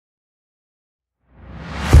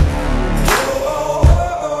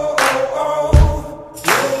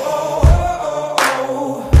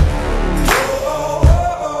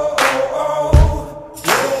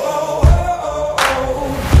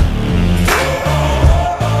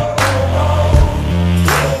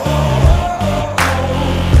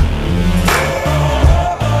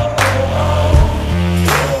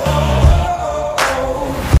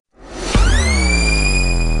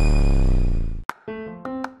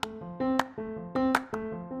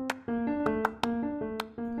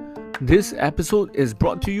This episode is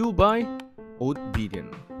brought to you by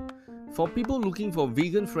Oatbedian. For people looking for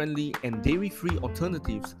vegan-friendly and dairy-free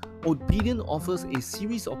alternatives, Oatbedian offers a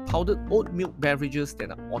series of powdered oat milk beverages that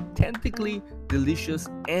are authentically delicious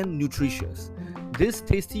and nutritious. These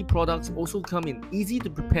tasty products also come in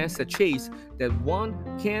easy-to-prepare sachets that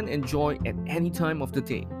one can enjoy at any time of the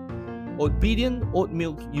day. Oatbedian oat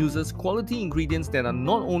milk uses quality ingredients that are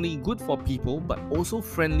not only good for people but also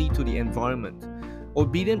friendly to the environment.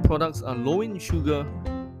 Oatbedian products are low in sugar,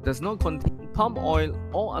 does not contain palm oil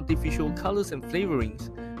or artificial colors and flavorings.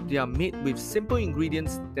 They are made with simple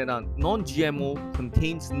ingredients that are non-GMO,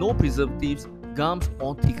 contains no preservatives, gums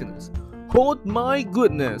or thickeners. Oh my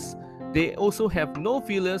goodness! They also have no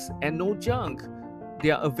fillers and no junk.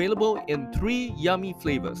 They are available in 3 yummy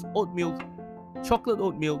flavors: oat milk, chocolate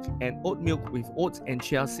oat milk, and oat milk with oats and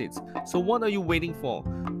chia seeds. So what are you waiting for?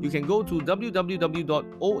 You can go to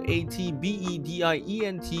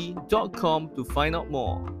www.oatbedient.com to find out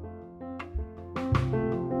more.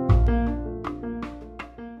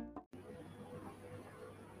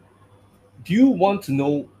 Do you want to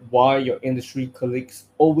know why your industry colleagues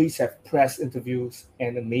always have press interviews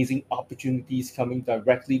and amazing opportunities coming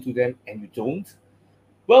directly to them and you don't?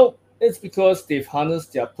 Well, it's because they've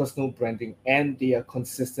harnessed their personal branding and they are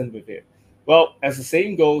consistent with it. Well, as the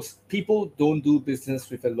saying goes, people don't do business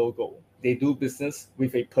with a logo, they do business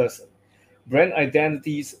with a person. Brand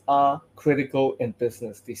identities are critical in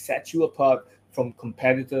business. They set you apart from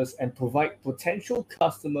competitors and provide potential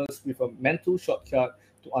customers with a mental shortcut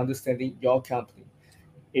to understanding your company.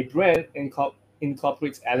 A brand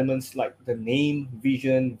incorporates elements like the name,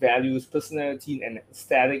 vision, values, personality, and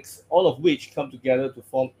aesthetics, all of which come together to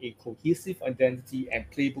form a cohesive identity and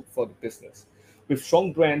playbook for the business. With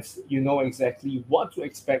strong brands, you know exactly what to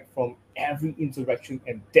expect from every interaction,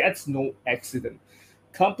 and that's no accident.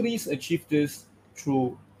 Companies achieve this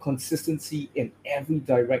through consistency in every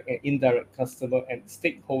direct and indirect customer and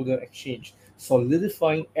stakeholder exchange,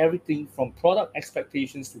 solidifying everything from product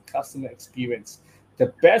expectations to customer experience.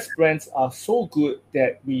 The best brands are so good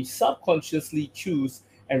that we subconsciously choose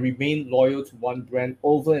and remain loyal to one brand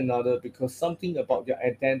over another because something about their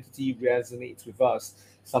identity resonates with us.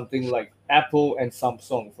 Something like Apple and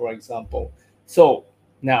Samsung, for example. So,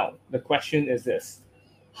 now the question is this: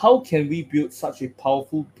 how can we build such a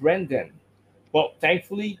powerful brand then? Well,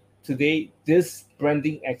 thankfully, today, these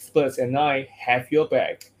branding experts and I have your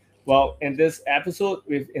back. Well, in this episode,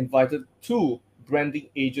 we've invited two branding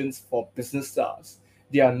agents for business stars.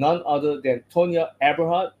 They are none other than Tonya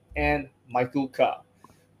Eberhart and Michael Carr.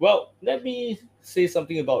 Well, let me say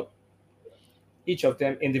something about each of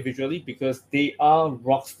them individually because they are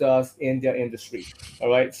rock stars in their industry. All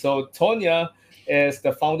right. So Tonya is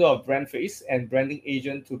the founder of Brandface and branding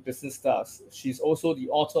agent to business stars. She's also the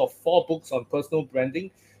author of 4 books on personal branding,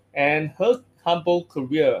 and her humble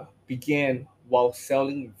career began while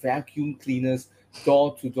selling vacuum cleaners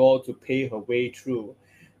door to door to pay her way through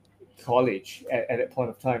college at that point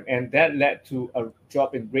of time. And that led to a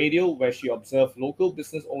job in radio where she observed local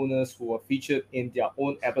business owners who were featured in their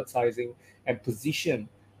own advertising and positioned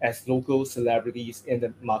as local celebrities in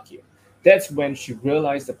the market. That's when she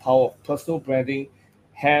realized the power of personal branding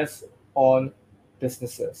has on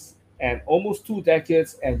businesses. And almost 2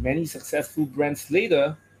 decades and many successful brands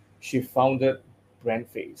later, she founded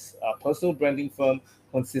Brandface, a personal branding firm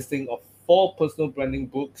consisting of 4 personal branding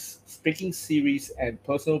books, speaking series, and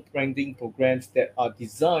personal branding programs that are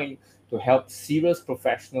designed to help serious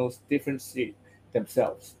professionals differentiate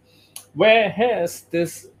themselves. Whereas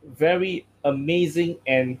this very amazing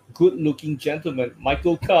and good looking gentleman,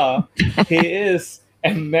 Michael Carr, he is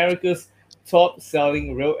America's top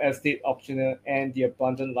selling real estate auctioneer and the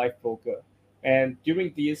abundant life broker. And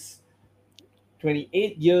during these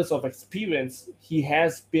 28 years of experience, he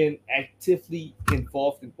has been actively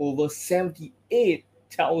involved in over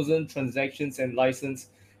 78,000 transactions and license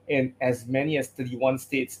in as many as 31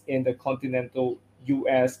 states in the continental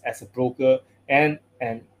US as a broker and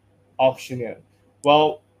an auctioneer.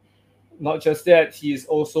 Well, not just that, he is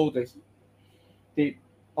also the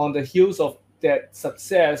on the heels of that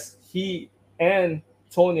success, he and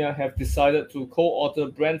Tonya have decided to co-author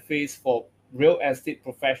Brand Face for Real Estate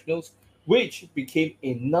Professionals, which became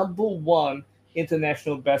a #1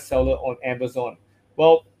 international bestseller on Amazon.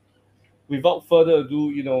 Well, without further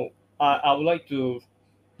ado, I would like to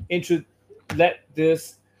intro let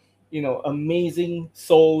this, amazing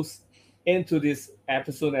souls into this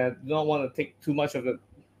episode, and I do not want to take too much of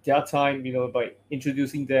their time, by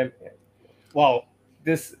introducing them. Wow,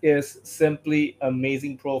 this is simply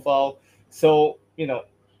amazing profile. So,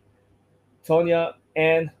 Tonya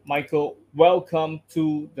and Michael, welcome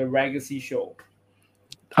to the Legacy Show.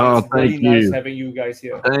 It's thank really nice you. having you guys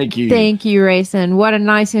here. Thank you. Thank you, Rayson. What a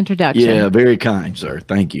nice introduction. Yeah, very kind, sir.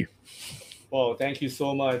 Thank you. Well, thank you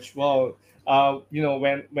so much. Well,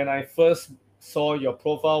 when I first saw your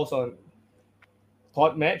profiles on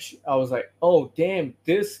Podmatch, I was like, oh damn,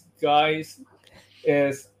 this guy's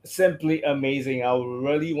is simply amazing. I would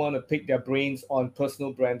really want to pick their brains on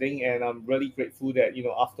personal branding, and I'm really grateful that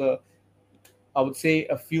after I would say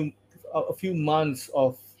a few months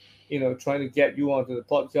of trying to get you onto the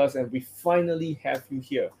podcast, and we finally have you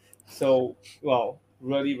here. So, well,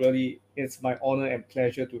 really, really, it's my honor and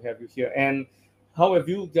pleasure to have you here. And how have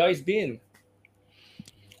you guys been?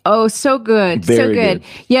 Oh, so good. So Very good. good.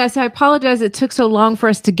 Yes, I apologize it took so long for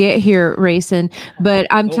us to get here, Rayson, but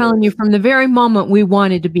I'm No telling you worries. from the very moment we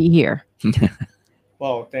wanted to be here.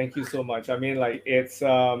 Wow, thank you so much. I mean, like it's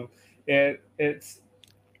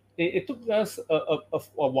it took us a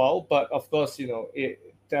while, but of course, it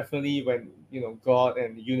definitely when God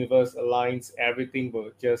and the universe aligns, everything will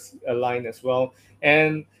just align as well.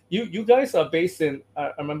 And you guys are based in.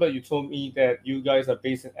 I remember you told me that you guys are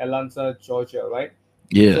based in Atlanta, Georgia, right?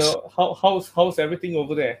 Yes. So how's everything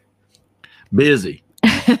over there? Busy.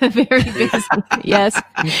 Very busy. Yes.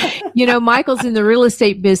 Michael's in the real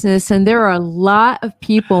estate business, and there are a lot of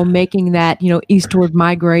people making that, eastward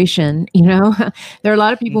migration. There are a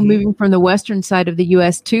lot of people Hmm. moving from the western side of the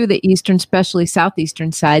U.S. to the eastern, especially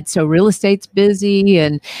southeastern side. So real estate's busy,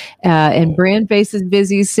 and Oh. brand face is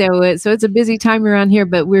busy. So it's a busy time around here,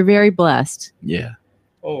 but we're very blessed. Yeah.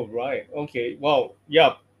 Oh, right. Okay. Well,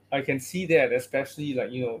 yeah, I can see that, especially like,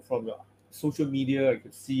 from your social media, I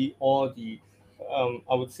could see all the,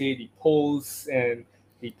 I would say the posts and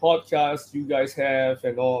the podcasts you guys have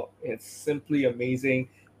and all. It's simply amazing.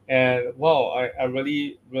 And wow, I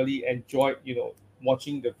really, really enjoyed,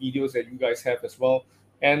 watching the videos that you guys have as well.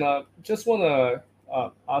 And just want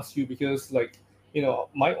to ask you because like,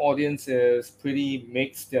 my audience is pretty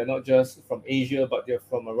mixed. They're not just from Asia, but they're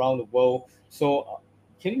from around the world. So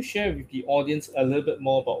can you share with the audience a little bit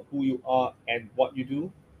more about who you are and what you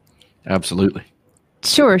do? Absolutely.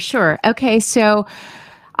 Sure, sure. Okay, so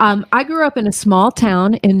I grew up in a small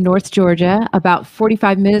town in North Georgia, about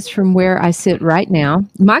 45 minutes from where I sit right now.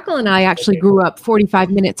 Michael and I actually Okay. grew up 45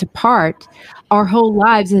 minutes apart our whole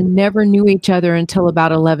lives and never knew each other until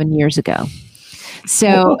about 11 years ago.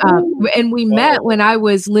 So, and we met Wow. when I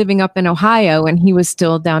was living up in Ohio and he was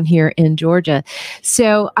still down here in Georgia.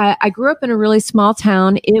 So I grew up in a really small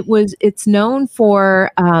town. It's known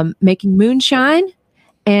for making moonshine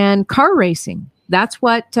and car racing. That's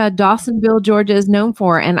what Dawsonville, Georgia is known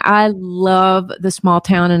for. And I love the small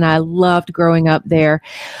town and I loved growing up there.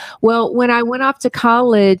 Well, when I went off to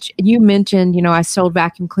college, you mentioned, I sold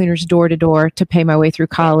vacuum cleaners door to door to pay my way through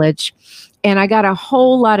Yeah. college. And I got a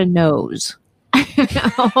whole lot of no's.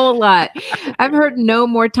 A whole lot. I've heard no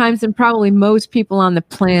more times than probably most people on the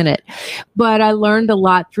planet. But I learned a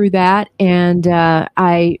lot through that. And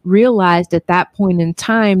I realized at that point in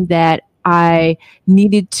time that I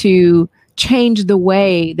needed to change the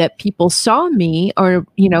way that people saw me or,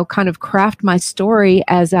 kind of craft my story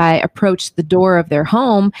as I approached the door of their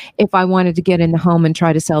home if I wanted to get in the home and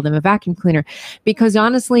try to sell them a vacuum cleaner. Because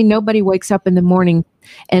honestly, nobody wakes up in the morning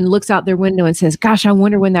and looks out their window and says, "Gosh, I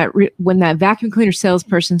wonder when that vacuum cleaner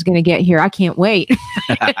salesperson's going to get here. I can't wait."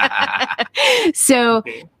 So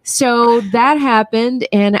Okay. so that happened,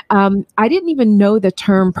 and I didn't even know the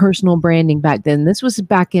term personal branding back then. This was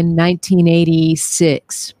back in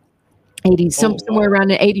 1986. 80 Oh, somewhere wow.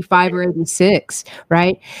 around 85 Okay. or 86,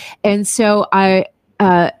 right? And so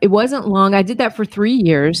it wasn't long. I did that for 3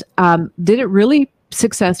 years. Did it really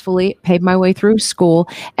successfully, paid my way through school.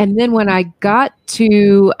 And then when I got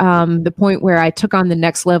to the point where I took on the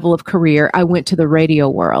next level of career, I went to the radio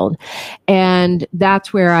world. And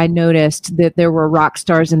that's where I noticed that there were rock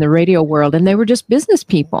stars in the radio world and they were just business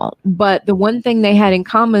people. But the one thing they had in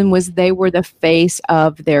common was they were the face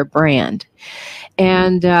of their brand.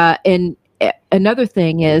 And another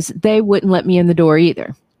thing is they wouldn't let me in the door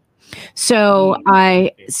either. So Mm,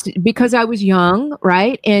 okay. because I was young,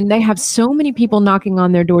 right? And they have so many people knocking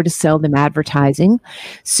on their door to sell them advertising.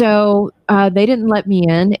 So they didn't let me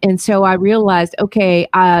in. And so I realized, okay,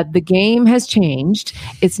 the game has changed.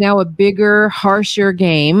 It's now a bigger, harsher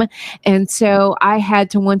game. And so I had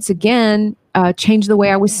to once again change the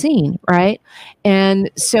way I was seen, right? And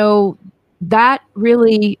so that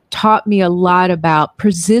really taught me a lot about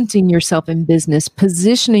presenting yourself in business,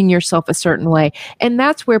 positioning yourself a certain way. And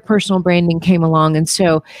that's where personal branding came along. And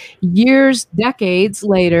so years, decades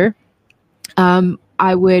later,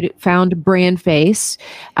 I would found Brand Face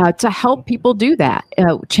to help people do that,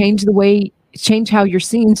 change the way change how you're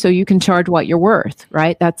seen so you can charge what you're worth,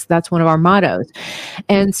 right? That's one of our mottos.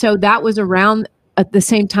 And so that was around at the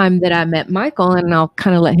same time that I met Michael, and I'll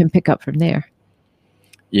kind of let him pick up from there.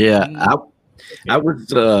 Yeah, I was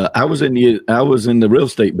in the real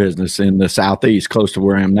estate business in the Southeast, close to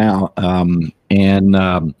where I am now.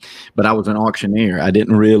 But I was an auctioneer. I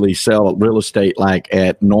didn't really sell real estate like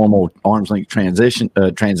at normal arm's length transactions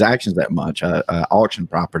that much. I auctioned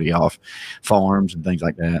property off farms and things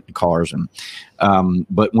like that, and cars.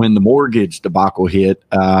 But when the mortgage debacle hit,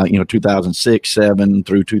 2006, 7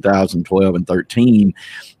 through 2012 and 13,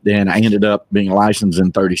 then I ended up being licensed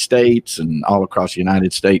in 30 states and all across the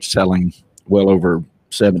United States, selling well over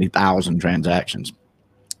 70,000 transactions.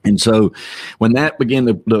 And so when that began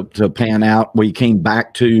to pan out, we came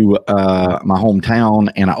back to my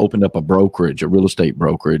hometown, and I opened up a real estate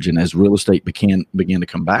brokerage. And as real estate began to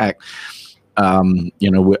come back, I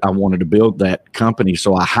wanted to build that company.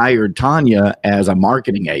 So I hired Tonya as a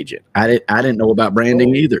marketing agent. I didn't know about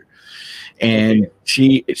branding either. And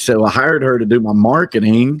so I hired her to do my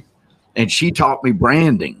marketing, and she taught me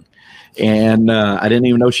branding. And I didn't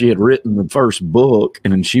even know she had written the first book,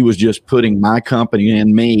 and she was just putting my company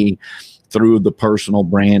and me through the personal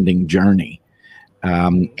branding journey.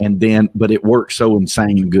 But it worked so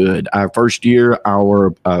insane good. Our first year,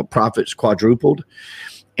 our profits quadrupled,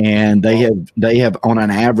 and they have on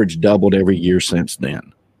an average doubled every year since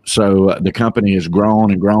then. So the company has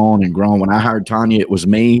grown and grown and grown. When I hired Tonya, it was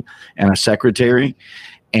me and a secretary.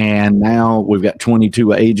 And now we've got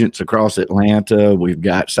 22 agents across Atlanta. We've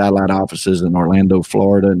got satellite offices in Orlando,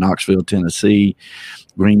 Florida, Knoxville, Tennessee,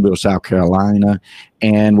 Greenville, South Carolina.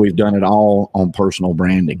 And we've done it all on personal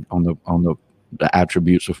branding, on the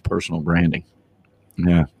attributes of personal branding.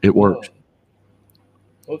 Yeah, it works.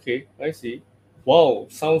 Okay, I see. Wow,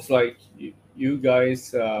 sounds like you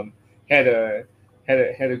guys had a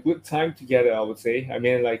good time together, I would say. I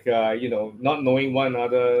mean, not knowing one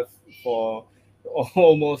another for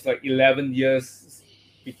almost like 11 years,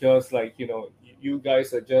 because you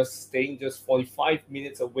guys are just staying just 45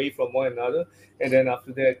 minutes away from one another, and then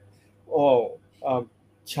after that,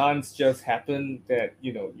 chance just happened that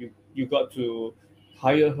you got to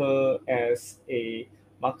hire her as a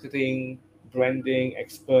marketing branding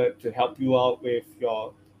expert to help you out with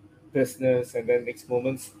your business, and then next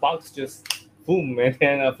moment sparks just boom, and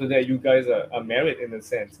then after that you guys are married in a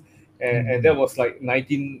sense. And that was like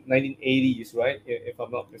 1980s, right? If I'm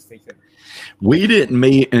not mistaken. We didn't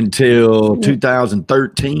meet until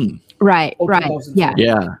 2013. Right, right.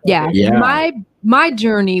 Yeah. My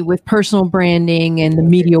journey with personal branding and the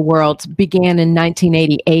media world began in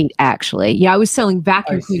 1988, actually. Yeah, I was selling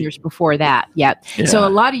vacuum cleaners before that. Yeah. So a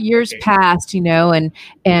lot of years passed,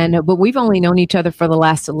 but we've only known each other for the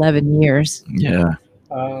last 11 years. Yeah.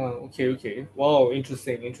 Okay. Wow,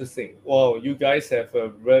 interesting. Wow, you guys have a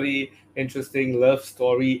really interesting love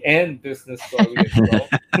story and business story as well.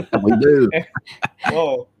 We do.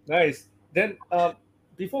 Wow, nice. Then,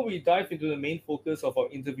 before we dive into the main focus of our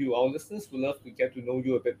interview, our listeners would love to get to know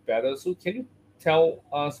you a bit better. So can you tell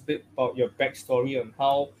us a bit about your backstory on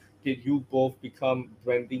how did you both become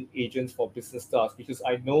branding agents for business stars? Because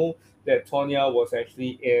I know that Tonya was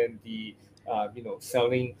actually in the,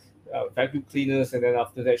 selling vacuum cleaners, and then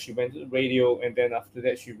after that she went to the radio, and then after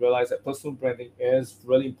that she realized that personal branding is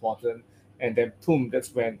really important, and then boom,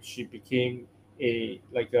 that's when she became a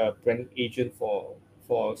branding agent for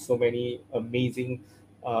so many amazing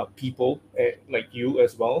people like you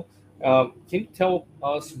as well. Can you tell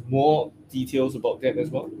us more details about that as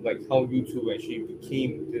well, like how you two actually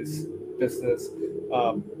became this business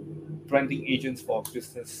branding agents for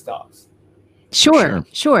business stars? Sure.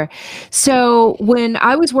 So when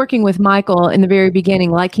I was working with Michael in the very beginning,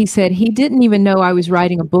 like he said, he didn't even know I was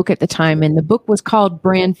writing a book at the time. And the book was called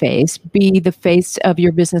Brand Face, Be the Face of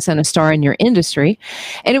Your Business and a Star in Your Industry.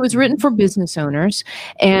 And it was written for business owners.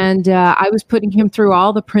 And I was putting him through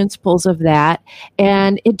all the principles of that.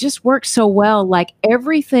 And it just worked so well. Like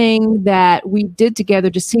everything that we did together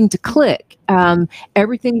just seemed to click.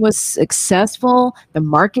 Everything was successful. The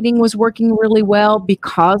marketing was working really well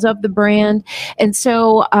because of the brand. And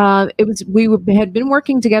so we had been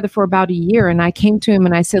working together for about a year, and I came to him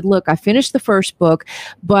and I said, look, I finished the first book,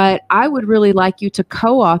 but I would really like you to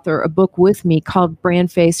co-author a book with me called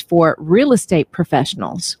Brand Face for Real Estate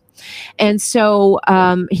Professionals. And so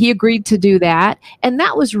he agreed to do that. And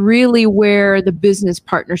that was really where the business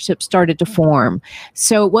partnership started to form.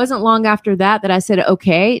 So it wasn't long after that I said,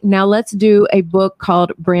 okay, now let's do a book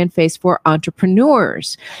called Brand Face for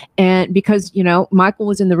Entrepreneurs. And because, Michael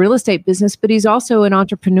was in the real estate business, but he's also an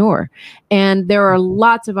entrepreneur. And there are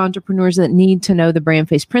lots of entrepreneurs that need to know the Brand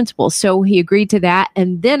Face principles. So he agreed to that.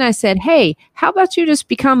 And then I said, hey, how about you just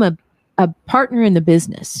become a partner in the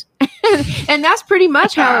business? And that's pretty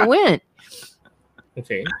much how it went.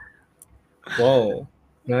 Okay. Wow.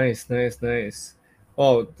 Nice.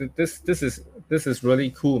 Oh, this is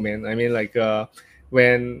really cool, man. I mean, like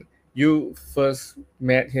when you first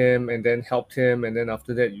met him and then helped him, and then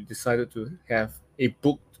after that you decided to have a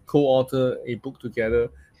book, co-author a book together.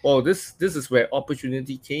 Oh, this is where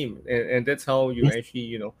opportunity came, and that's how you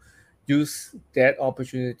actually use that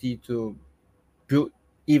opportunity to build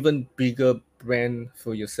even bigger brand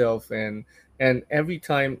for yourself. And every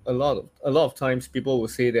time, a lot of times people will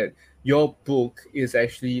say that your book is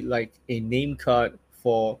actually like a name card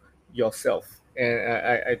for yourself, and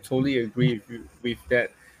I totally agree with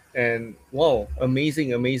that. And wow,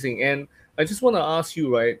 amazing. And I just want to ask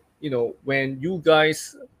you, right, when you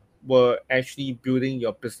guys were actually building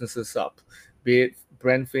your businesses up, be it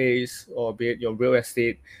brand face or be it your real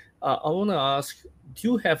estate, I want to ask, do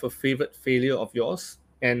you have a favorite failure of yours,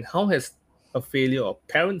 and how has a failure or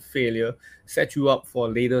parent failure set you up for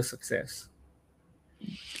later success?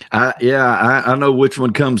 I know which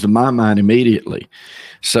one comes to my mind immediately.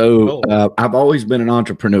 So I've always been an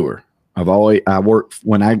entrepreneur. I worked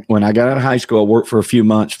when I got out of high school. I worked for a few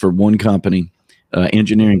months for one company,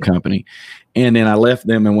 engineering company, and then I left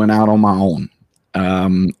them and went out on my own.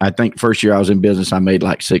 I think first year I was in business, I made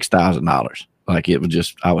like $6,000. Like it was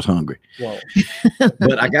just, I was hungry. Wow.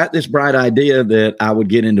 But I got this bright idea that I would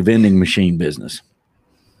get into vending machine business.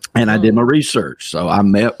 And I did my research. So I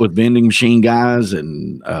met with vending machine guys,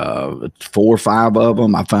 and 4 or 5 of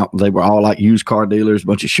them. I found they were all like used car dealers, a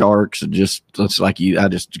bunch of sharks, and just like you. I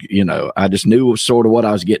just knew sort of what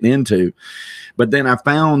I was getting into. But then I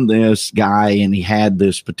found this guy, and he had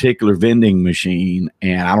this particular vending machine,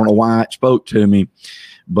 and I don't know why it spoke to me.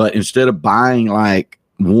 But instead of buying like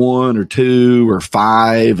 1 or 2 or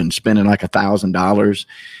 5 and spending like $1,000,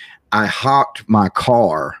 I hocked my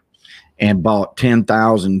car and bought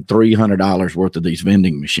 $10,300 worth of these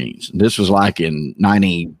vending machines. This was like in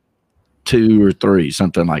 92 or 3,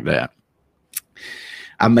 something like that.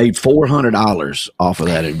 I made $400 off of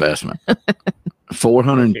that investment.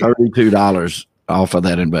 $432 off of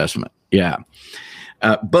that investment. Yeah.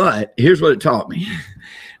 But here's what it taught me.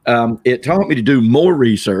 It taught me to do more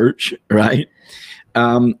research, right?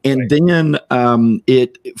 And then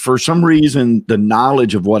it, for some reason, the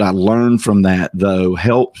knowledge of what I learned from that, though,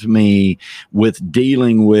 helped me with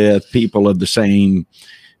dealing with people of the same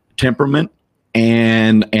temperament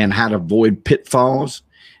and how to avoid pitfalls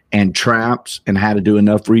and traps and how to do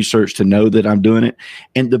enough research to know that I'm doing it.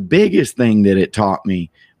 And the biggest thing that it taught me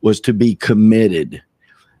was to be committed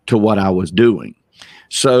to what I was doing.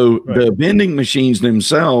 So the vending machines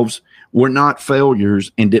themselves were not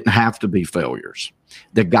failures and didn't have to be failures.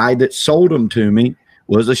 The guy that sold them to me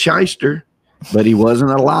was a shyster, but he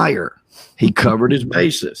wasn't a liar. He covered his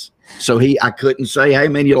bases. So I couldn't say, hey,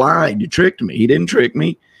 man, you lied. You tricked me. He didn't trick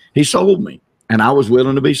me. He sold me, and I was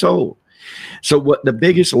willing to be sold. So what the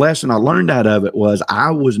biggest lesson I learned out of it was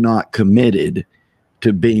I was not committed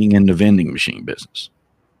to being in the vending machine business.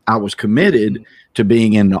 I was committed to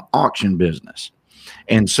being in the auction business.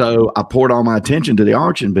 And so I poured all my attention to the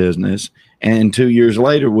auction business. And 2 years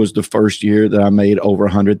later was the first year that I made over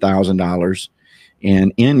 $100,000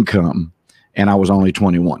 in income. And I was only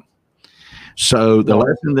 21. So the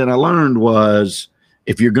lesson that I learned was,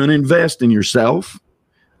 if you're going to invest in yourself,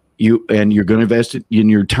 you're going to invest in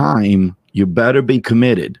your time, you better be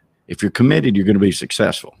committed. If you're committed, you're going to be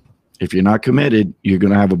successful. If you're not committed, you're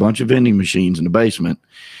going to have a bunch of vending machines in the basement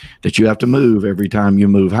that you have to move every time you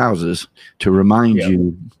move houses to remind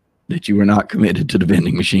you that you were not committed to the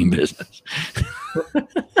vending machine business.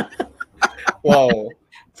 Wow.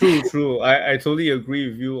 True. I totally agree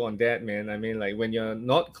with you on that, man. I mean, like, when you're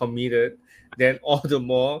not committed, then all the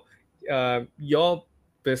more your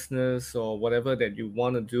business or whatever that you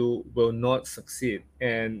want to do will not succeed.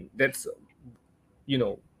 And that's,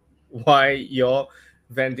 why your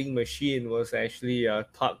vending machine was actually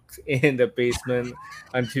tucked in the basement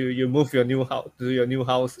until you move your new house to your new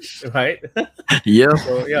house, right? Yeah.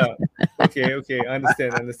 So okay,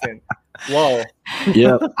 understand. Wow.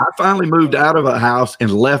 Yeah, I finally moved out of a house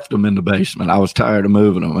and left them in the basement. I was tired of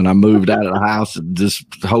moving them, and I moved out of the house and just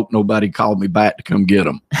hope nobody called me back to come get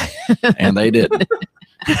them, and they didn't.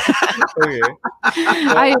 Okay.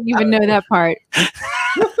 I didn't even know that part.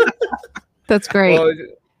 That's great. Well,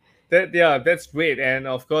 that's great, and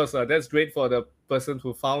of course, that's great for the person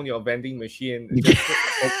who found your vending machine. Just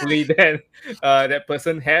hopefully, then that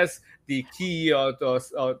person has the key or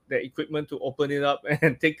the equipment to open it up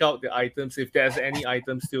and take out the items if there's any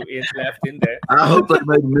items still left in there. I hope they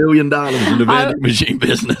made $1 million in the vending machine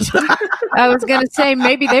business. I was going to say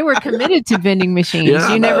maybe they were committed to vending machines.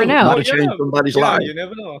 Yeah, you never know. Might have changed somebody's life. You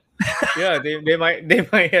never know. Yeah, they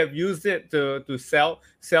might have used it to sell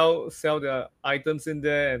the items in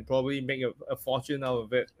there and probably make a fortune out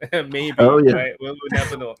of it. Maybe. Oh, yeah. Right? We'll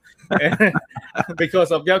never know.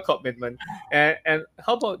 Because of their commitment. And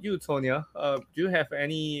how about you, Tonya? Do you have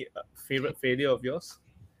any favorite failure of yours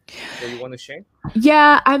that you want to share?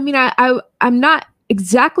 Yeah, I mean, I'm not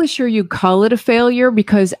exactly sure you call it a failure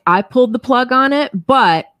because I pulled the plug on it,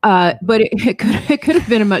 but it could have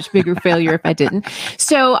been a much bigger failure if I didn't.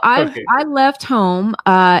 So I left home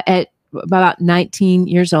at about 19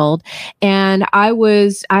 years old, and I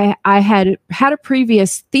had a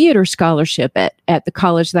previous theater scholarship at the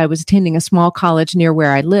college that I was attending, a small college near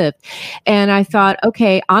where I lived, and I thought,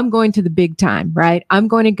 okay, I'm going to the big time, right? I'm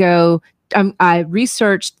going to go. I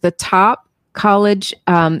researched the top college.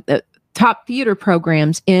 Top theater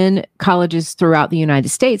programs in colleges throughout the United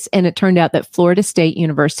States. And it turned out that Florida State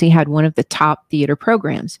University had one of the top theater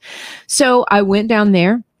programs. So I went down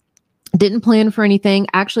there, didn't plan for anything,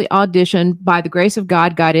 actually auditioned, by the grace of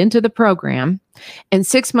God, got into the program, and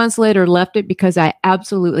 6 months later left it because I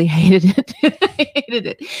absolutely hated it. I hated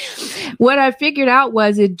it. What I figured out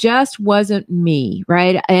was it just wasn't me,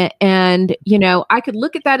 right? And I could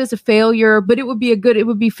look at that as a failure, but it would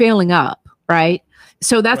be failing up, right?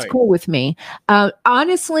 So that's cool with me.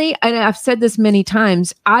 Honestly, and I've said this many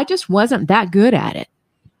times, I just wasn't that good at it.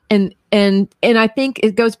 And I think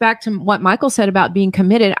it goes back to what Michael said about being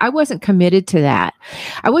committed. I wasn't committed to that.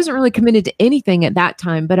 I wasn't really committed to anything at that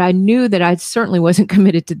time, but I knew that I certainly wasn't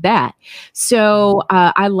committed to that. So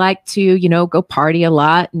I like to, go party a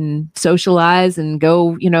lot and socialize and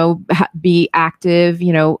go, be active.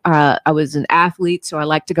 I was an athlete, so I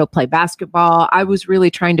like to go play basketball. I was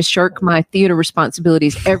really trying to shirk my theater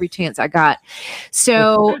responsibilities every chance I got.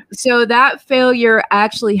 So that failure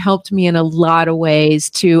actually helped me in a lot of ways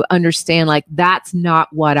to understand, like, that's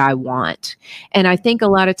not what I want. And I think a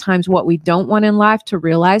lot of times what we don't want in life, to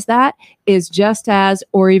realize that, is just as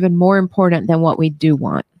or even more important than what we do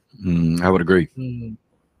want. I would agree.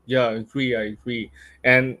 Yeah, I agree.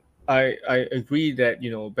 And I agree that,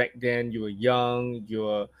 back then you were young, you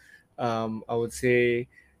were, I would say,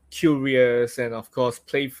 curious and, of course,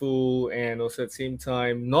 playful, and also at the same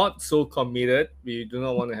time not so committed. We do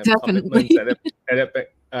not want to have commitments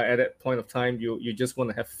at that point of time. You just want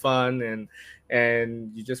to have fun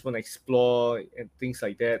and you just want to explore and things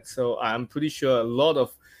like that. So I'm pretty sure a lot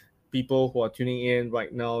of people who are tuning in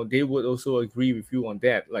right now, they would also agree with you on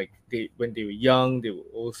that. Like, when they were young, they were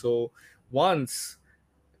also once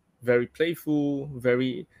very playful,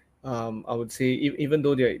 very I would say, even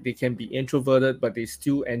though they can be introverted, but they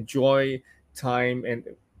still enjoy time and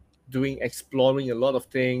exploring a lot of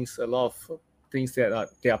things that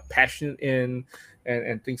they are passionate in,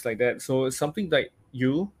 and things like that. So it's something like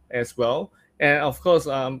you as well. And of course,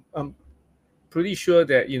 I'm pretty sure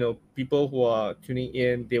that people who are tuning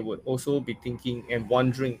in, they would also be thinking and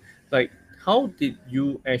wondering, like, how did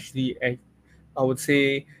you actually, I would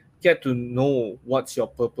say, get to know what's your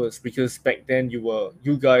purpose? Because back then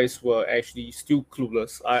you guys were actually still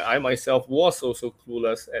clueless. I myself was also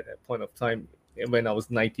clueless at that point of time when I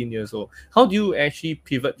was 19 years old. How do you actually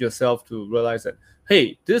pivot yourself to realize that,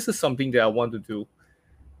 hey, this is something that I want to do?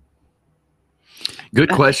 Good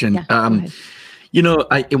question. Yeah,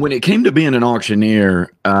 when it came to being an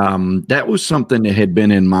auctioneer, that was something that had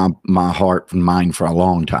been in my heart and mind for a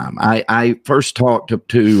long time. I first talked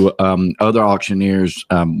to other auctioneers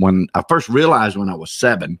when I first realized when I was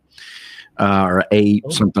 7 or 8,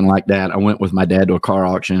 something like that. I went with my dad to a car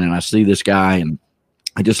auction, and I see this guy, and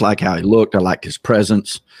I just like how he looked. I liked his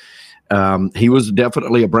presence. He was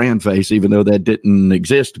definitely a brand face, even though that didn't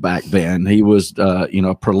exist back then. He was,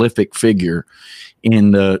 a prolific figure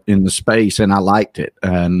in the space, and I liked it.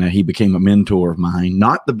 And he became a mentor of mine,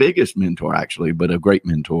 not the biggest mentor actually, but a great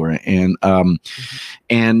mentor. And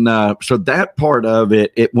so that part of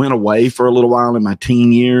it went away for a little while in my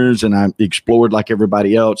teen years, and I explored like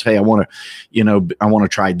everybody else. Hey, I want to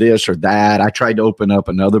try this or that. I tried to open up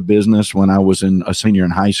another business when I was a senior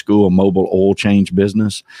in high school, a mobile oil change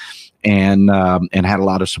business. and had a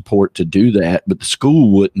lot of support to do that. But the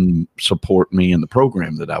school wouldn't support me in the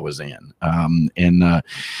program that I was in.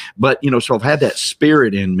 But so I've had that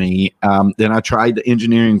spirit in me. Then I tried the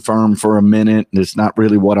engineering firm for a minute. And it's not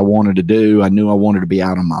really what I wanted to do. I knew I wanted to be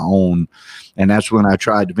out on my own. And that's when I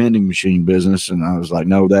tried the vending machine business, and I was like,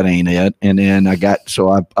 no, that ain't it. And then I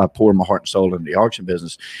poured my heart and soul into the auction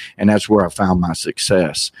business, and that's where I found my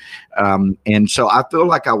success. And so I feel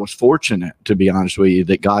like I was fortunate, to be honest with you,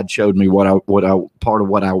 that God showed me part of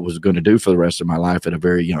what I was going to do for the rest of my life at a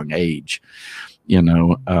very young age,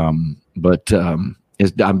 but I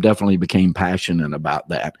definitely became passionate about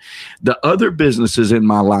that. The other businesses in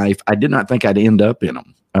my life, I did not think I'd end up in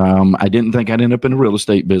them. I didn't think I'd end up in a real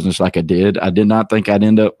estate business like I did. I did not think I'd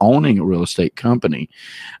end up owning a real estate company.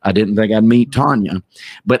 I didn't think I'd meet Tonya.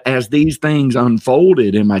 But as these things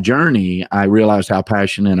unfolded in my journey, I realized how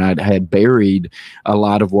passionate I had buried a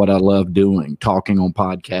lot of what I love doing, talking on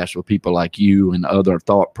podcasts with people like you and other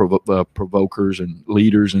thought provokers and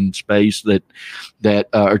leaders in space that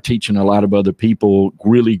are teaching a lot of other people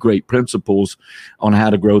really great principles on how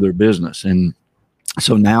to grow their business. And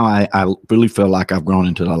so now I really feel like I've grown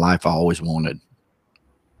into the life I always wanted.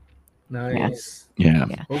 Nice. Yeah.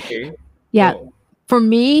 Okay. Yeah. Well, For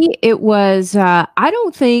me, it was, I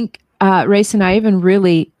don't think Race and I even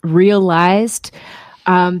really realized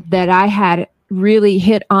that I had really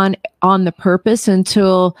hit on the purpose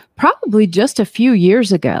until probably just a few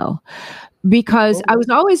years ago, because I was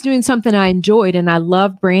always doing something I enjoyed and I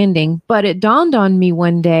loved branding, but it dawned on me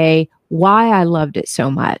one day why I loved it so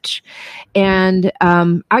much. And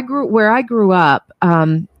where I grew up,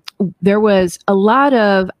 there was a lot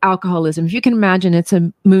of alcoholism. If you can imagine, it's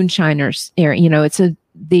a moonshiners area. It's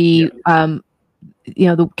the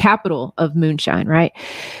capital of moonshine, right?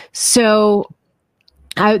 So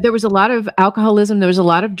there was a lot of alcoholism. There was a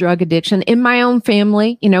lot of drug addiction in my own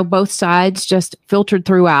family, both sides just filtered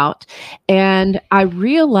throughout. And I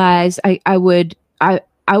realized I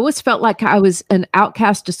always felt like I was an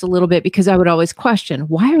outcast just a little bit, because I would always question,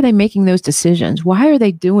 why are they making those decisions? Why are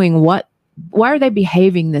they doing why are they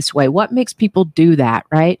behaving this way? What makes people do that?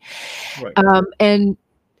 Right. And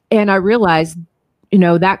I realized,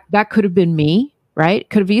 that could have been me, right?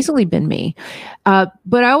 Could have easily been me. But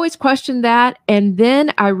I always questioned that. And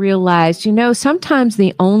then I realized, sometimes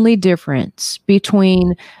the only difference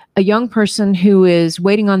between a young person who is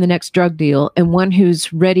waiting on the next drug deal and one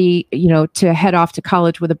who's ready, to head off to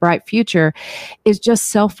college with a bright future is just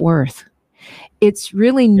self-worth. It's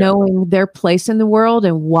really knowing their place in the world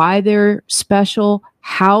and why they're special,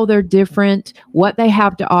 how they're different, what they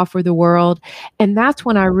have to offer the world. And that's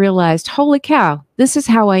when I realized, holy cow, this is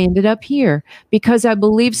how I ended up here, because I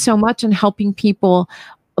believe so much in helping people.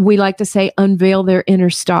 We like to say, unveil their inner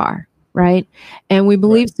star. Right. And we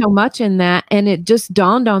believe so much in that. And it just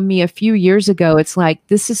dawned on me a few years ago. It's like,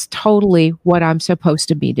 this is totally what I'm supposed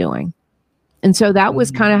to be doing. And so that was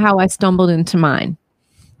kind of how I stumbled into mine.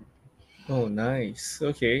 Oh, nice.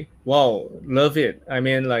 Okay. Wow. Love it. I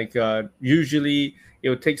mean, usually it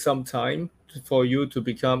will take some time for you to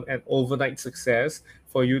become an overnight success,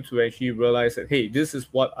 for you to actually realize that, hey, this is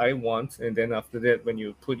what I want. And then after that, when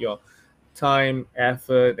you put your time,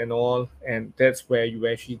 effort, and all, and that's where you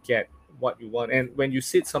actually get what you want. And when you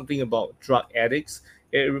said something about drug addicts,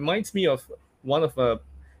 it reminds me of one of a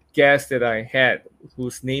guest that I had,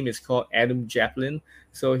 whose name is called Adam Japlin.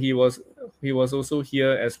 So he was also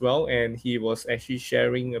here as well, and he was actually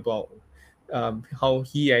sharing about how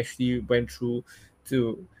he actually went through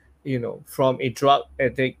to, from a drug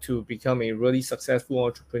addict to become a really successful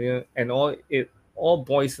entrepreneur. And it all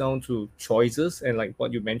boils down to choices, and like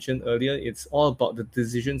what you mentioned earlier, it's all about the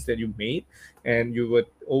decisions that you made. And you were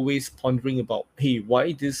always pondering about, hey,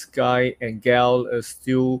 why this guy and gal are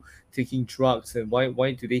still taking drugs, and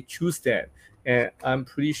why do they choose that? And I'm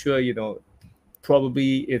pretty sure,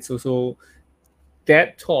 probably it's also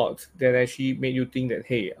that thought that actually made you think that,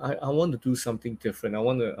 hey, I want to do something different. I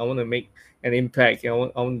want to make an impact. I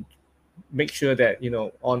want to make sure that,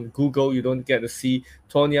 on Google you don't get to see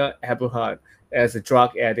Tonya Eberhart as a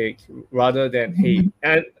drug addict, rather than hey,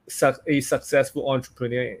 and a successful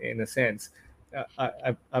entrepreneur in a sense.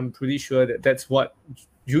 I'm pretty sure that that's what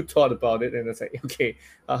you thought about it, and it's like, okay,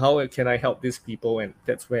 how can I help these people? And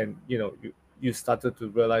that's when you started to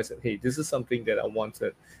realize that, hey, this is something that I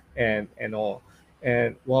wanted, and all.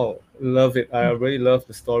 And wow, love it. I really love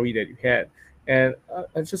the story that you had. And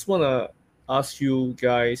I just want to ask you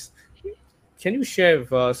guys, can you share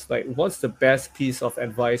with us, like, what's the best piece of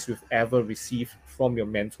advice you've ever received from your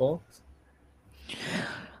mentor?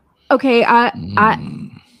 Okay,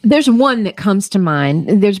 There's one that comes to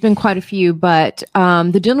mind. There's been quite a few, but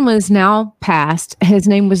the gentleman is now passed. His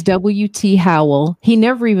name was W.T. Howell. He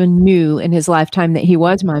never even knew in his lifetime that he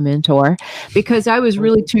was my mentor because I was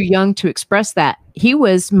really too young to express that. He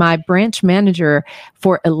was my branch manager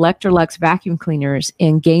for Electrolux vacuum cleaners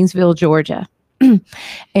in Gainesville, Georgia.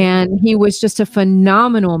 And he was just a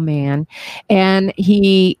phenomenal man. And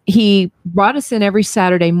he brought us in every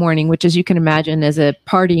Saturday morning, which, as you can imagine, as a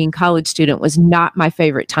partying college student, was not my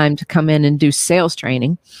favorite time to come in and do sales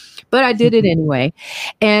training. But I did it anyway.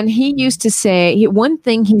 And he used to say, one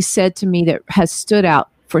thing he said to me that has stood out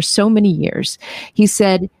for so many years, he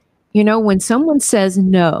said, when someone says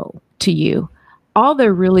no to you, all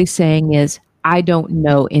they're really saying is, I don't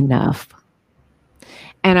know enough.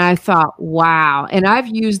 And I thought, wow. And I've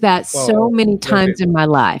used that so many times in my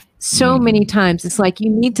life. So many times. It's like,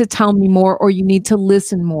 you need to tell me more or you need to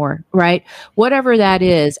listen more, right? Whatever that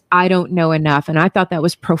is, I don't know enough. And I thought that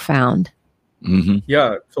was profound. Mm-hmm.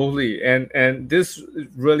 Yeah, totally. And this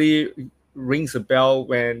really rings a bell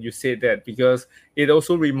when you said that, because it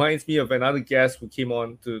also reminds me of another guest who came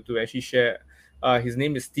on to actually share. His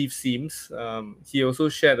name is Steve Sims. He also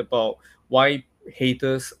shared about why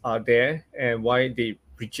haters are there and why they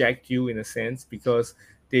reject you, in a sense, because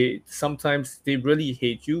sometimes they really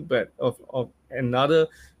hate you, but of another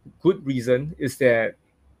good reason is that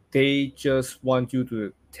they just want you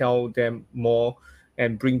to tell them more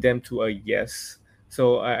and bring them to a yes.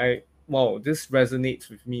 So wow, this resonates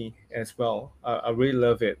with me as well. I really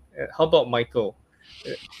love it. How about Michael?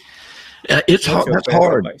 It's hard. That's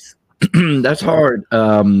hard. That's hard.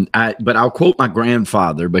 But I'll quote my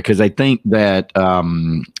grandfather because I think that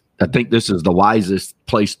I think this is the wisest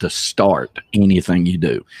place to start anything you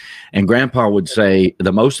do. And Grandpa would say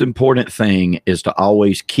the most important thing is to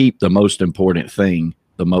always keep the most important thing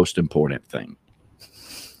the most important thing.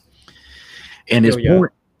 And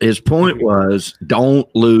his point was, don't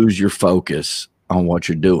lose your focus on what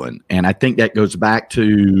you're doing. And I think that goes back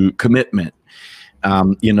to commitment.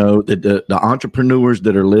 The entrepreneurs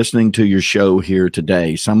that are listening to your show here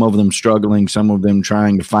today, some of them struggling, some of them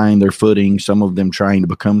trying to find their footing, some of them trying to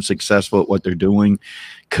become successful at what they're doing.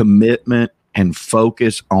 Commitment and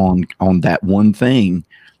focus on that one thing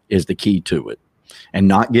is the key to it. And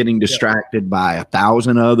not getting distracted by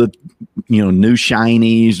 1,000 other, new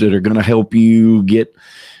shinies that are going to help you get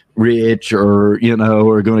rich or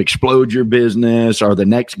are going to explode your business, or the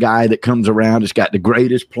next guy that comes around has got the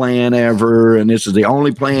greatest plan ever and this is the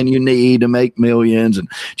only plan you need to make millions, and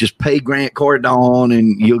just pay Grant Cardone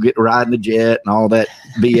and you'll get to ride in the jet and all that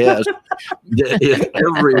BS that is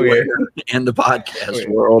everywhere in the podcast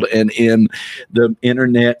world and in the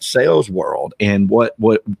internet sales world. And what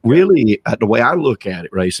really, the way I look at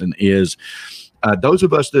it, Rayson, is those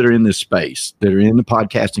of us that are in this space, that are in the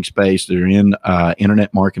podcasting space, that are in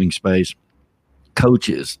internet marketing space,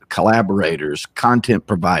 coaches, collaborators, content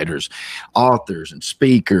providers, authors and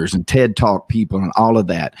speakers and TED Talk people and all of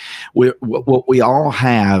that. What we all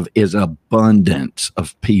have is abundance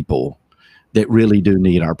of people that really do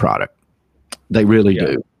need our product. They really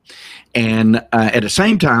do. And at the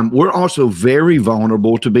same time, we're also very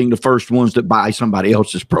vulnerable to being the first ones that buy somebody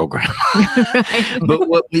else's program. But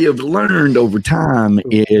what we have learned over time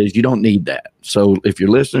is you don't need that. So if your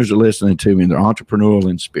listeners are listening to me and they're entrepreneurial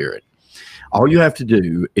in spirit, all you have to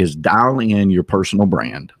do is dial in your personal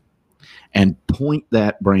brand and point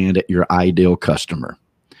that brand at your ideal customer.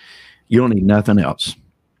 You don't need nothing else.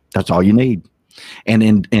 That's all you need. And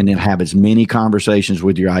then have as many conversations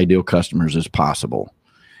with your ideal customers as possible.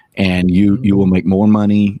 And you will make more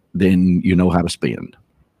money than you know how to spend.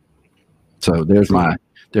 So there's my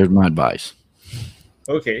advice.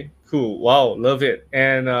 Okay, cool. Wow, love it.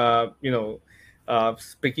 And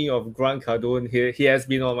speaking of Grant Cardone, he has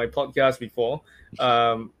been on my podcast before.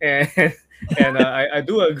 And I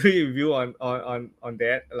do agree with you on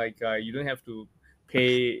that. Like you don't have to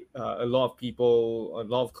pay a lot of people, a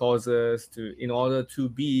lot of causes in order to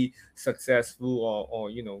be successful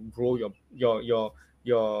or grow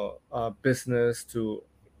your business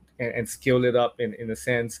and scale it up in a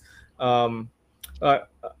sense.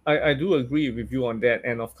 I do agree with you on that,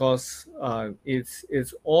 and of course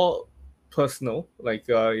it's all personal. Like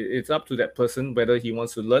it's up to that person whether he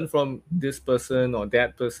wants to learn from this person or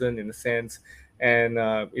that person, in a sense. And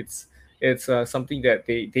it's something that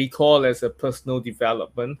they call as a personal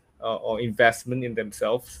development or investment in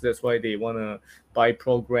themselves. That's why they want to buy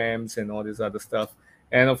programs and all this other stuff.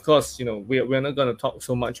 And of course, we're not going to talk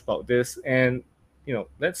so much about this. And,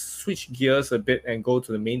 let's switch gears a bit and go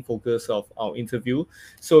to the main focus of our interview.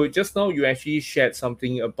 So just now you actually shared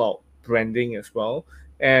something about branding as well.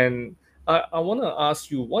 And I want to ask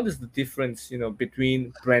you, what is the difference,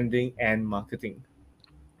 between branding and marketing?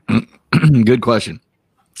 Good question.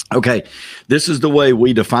 Okay, this is the way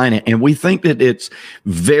we define it. And we think that it's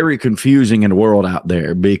very confusing in the world out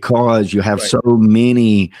there because you have Right. so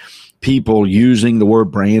many people using the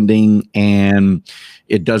word branding and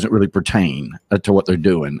it doesn't really pertain to what they're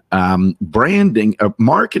doing. Branding,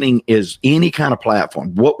 marketing is any kind of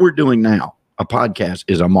platform. What we're doing now, a podcast,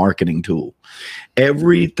 is a marketing tool.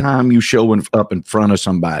 Every time you show up in front of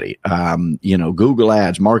somebody, Google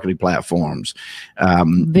Ads, marketing platforms,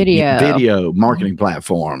 video marketing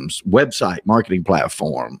platforms, website marketing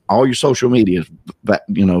platform, all your social media,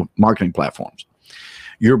 marketing platforms.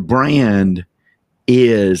 Your brand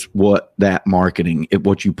is what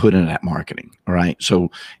you put in that marketing. All right.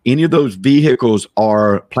 So any of those vehicles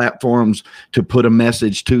are platforms to put a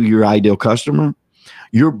message to your ideal customer.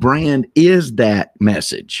 Your brand is that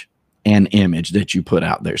message and image that you put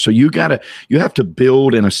out there. So you have to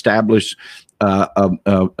build and establish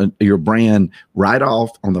your brand right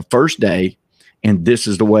off on the first day. And this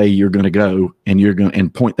is the way you're going to go, and you're going to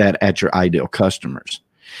point that at your ideal customers.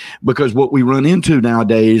 Because what we run into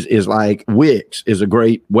nowadays is like Wix is a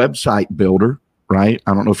great website builder, right?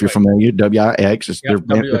 I don't know if you're familiar. Wix, they're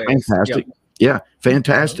fantastic. Yep. Yeah,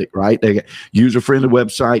 fantastic, right? They got user-friendly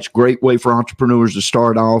websites, great way for entrepreneurs to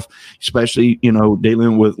start off, especially,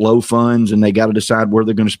 dealing with low funds and they got to decide where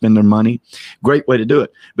they're going to spend their money. Great way to do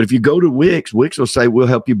it. But if you go to Wix will say, we'll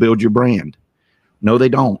help you build your brand. No, they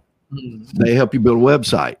don't. Mm-hmm. They help you build a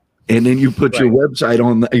website. And then you put your website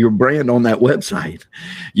your brand on that website,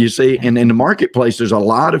 you see. And in the marketplace, there's a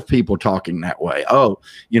lot of people talking that way. Oh,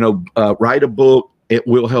 write a book. It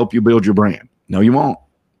will help you build your brand. No, you won't.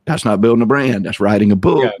 That's not building a brand. That's writing a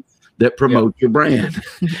book that promotes your brand.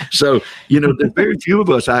 So, there's very few of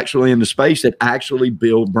us actually in the space that actually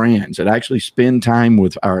build brands, that actually spend time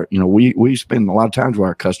with our, we spend a lot of times with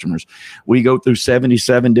our customers. We go through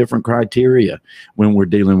 77 different criteria when we're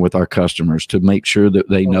dealing with our customers to make sure that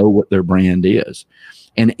they know what their brand is.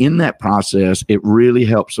 And in that process, it really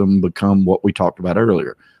helps them become what we talked about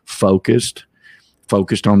earlier, focused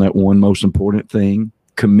on that one most important thing,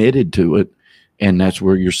 committed to it. And that's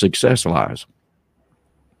where your success lies.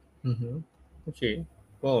 Mm-hmm. Okay.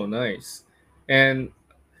 Wow, nice. And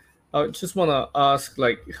I just want to ask,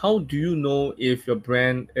 how do you know if your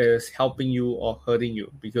brand is helping you or hurting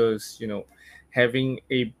you? Because, having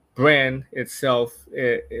a brand itself,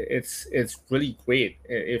 it's really great.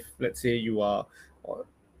 If, let's say, you are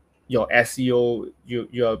your SEO,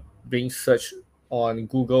 you're being searched on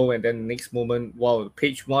Google, and then the next moment, wow,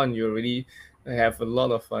 page one, you already have a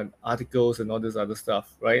lot of articles and all this other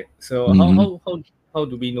stuff, right? So how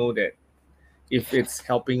do we know that if it's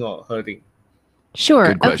helping or hurting?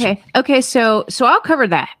 Sure. Okay. So I'll cover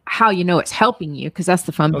that, how you know it's helping you, because that's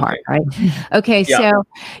the fun part, right? Okay. Yeah. So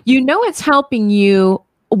it's helping you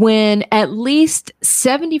when at least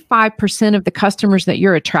 75% of the customers that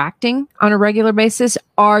you're attracting on a regular basis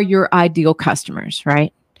are your ideal customers,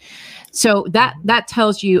 right? So that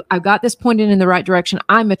tells you I've got this pointed in the right direction.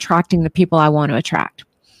 I'm attracting the people I want to attract.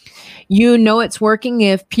 It's working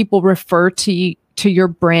if people refer to your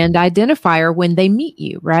brand identifier when they meet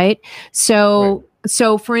you, right? So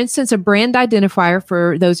for instance, a brand identifier,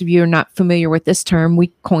 for those of you who are not familiar with this term,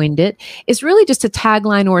 we coined it, is really just a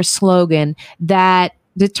tagline or a slogan that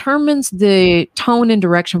determines the tone and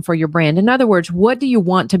direction for your brand. In other words, what do you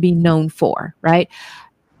want to be known for, right?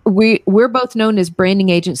 We're both known as branding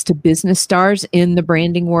agents to business stars in the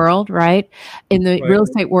branding world, right? In the real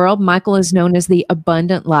estate world, Michael is known as the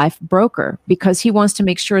abundant life broker because he wants to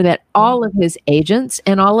make sure that all of his agents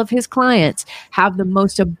and all of his clients have the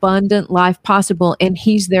most abundant life possible, and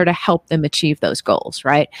he's there to help them achieve those goals,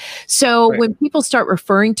 right? So when people start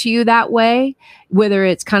referring to you that way, whether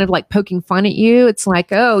it's kind of like poking fun at you, it's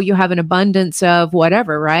like, oh, you have an abundance of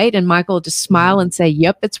whatever, right? And Michael will just smile and say,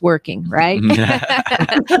 yep, it's working, right?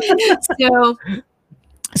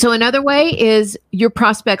 So another way is your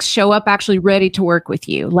prospects show up actually ready to work with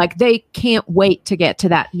you. Like they can't wait to get to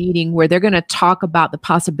that meeting where they're going to talk about the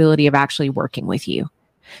possibility of actually working with you.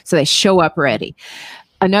 So they show up ready.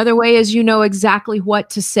 Another way is exactly what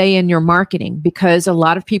to say in your marketing, because a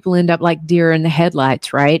lot of people end up like deer in the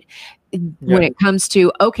headlights, right? When it comes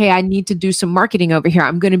to, okay, I need to do some marketing over here.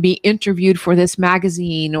 I'm going to be interviewed for this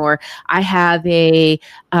magazine, or I have a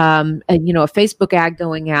Facebook ad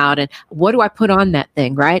going out, and what do I put on that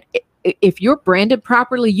thing, right? If you're branded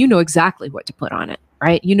properly, you know exactly what to put on it,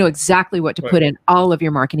 right? You know exactly what to put in all of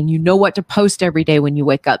your marketing. You know what to post every day when you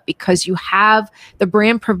wake up, because the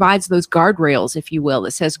brand provides those guardrails, if you will,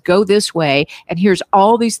 that says, go this way, and here's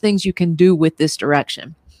all these things you can do with this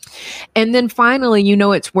direction. And then finally,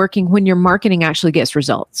 it's working when your marketing actually gets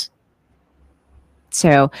results.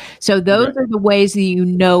 So those are the ways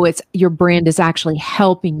that it's your brand is actually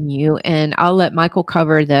helping you. And I'll let Michael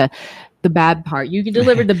cover the bad part. You can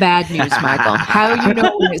deliver the bad news, Michael. How when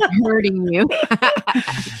it's hurting you.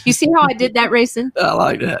 You see how I did that, Rayson? I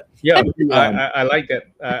like that. Yeah, I like that.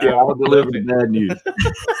 I'll deliver the bad news.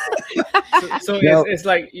 So it's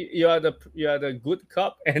like you are the good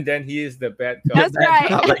cop, and then he is the bad cop. That's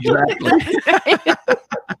right. Exactly.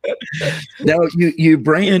 Now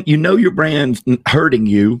your brand's hurting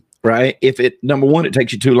you, right? If number one, it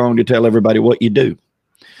takes you too long to tell everybody what you do.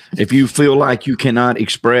 If you feel like you cannot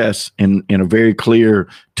express in a very clear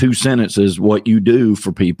 2 sentences what you do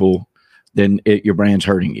for people, then your brand's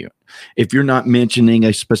hurting you. If you're not mentioning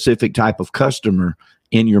a specific type of customer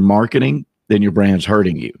in your marketing, then your brand's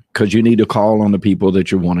hurting you, because you need to call on the people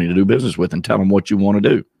that you're wanting to do business with and tell them what you want to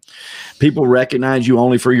do. People recognize you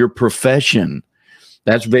only for your profession.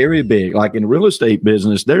 That's very big. Like in the real estate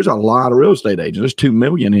business, there's a lot of real estate agents. There's 2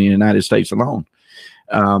 million in the United States alone.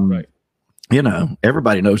 Right.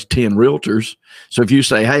 Everybody knows 10 realtors. So if you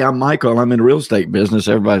say, hey, I'm Michael, I'm in the real estate business,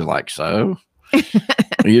 everybody's like, so?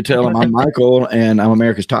 You tell them I'm Michael and I'm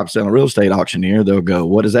America's top selling real estate auctioneer, they'll go,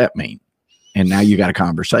 what does that mean? And now you got a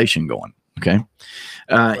conversation going. Okay.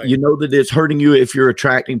 Right. You know that it's hurting you if you're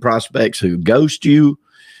attracting prospects who ghost you,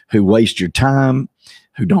 who waste your time,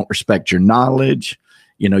 who don't respect your knowledge.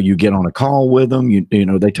 You get on a call with them,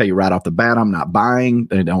 they tell you right off the bat, I'm not buying.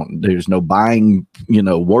 There's no buying,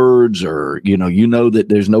 words, or, that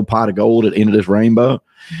there's no pot of gold at the end of this rainbow.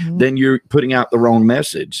 Mm-hmm. Then you're putting out the wrong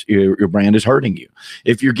message. Your brand is hurting you.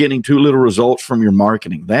 If you're getting too little results from your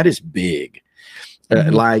marketing, that is big.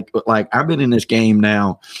 Mm-hmm. Like I've been in this game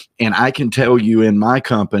now, and I can tell you in my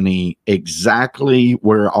company exactly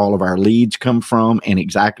where all of our leads come from and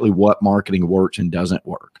exactly what marketing works and doesn't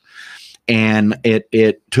work. And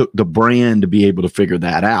it took the brand to be able to figure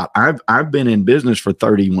that out. I've been in business for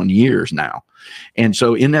 31 years now. And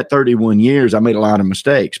so in that 31 years, I made a lot of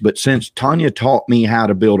mistakes. But since Tonya taught me how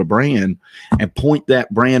to build a brand and point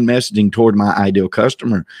that brand messaging toward my ideal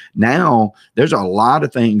customer, now there's a lot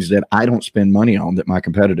of things that I don't spend money on that my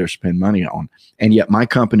competitors spend money on. And yet my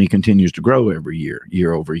company continues to grow every year,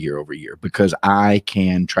 year over year over year, because I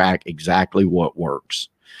can track exactly what works.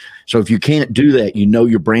 So if you can't do that,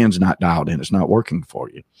 your brand's not dialed in. It's not working for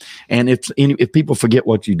you. And if people forget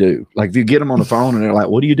what you do, like if you get them on the phone and they're like,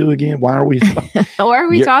 what do you do again? Why are we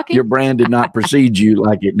talking? Your brand did not precede you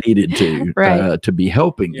like it needed to, right. To be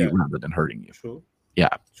helping you rather than hurting you. True.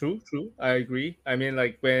 Yeah. True. I agree. I mean,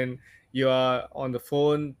 like when you are on the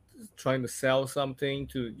phone trying to sell something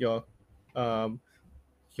to your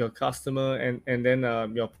customer and then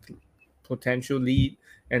your potential lead,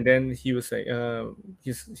 and then he was like,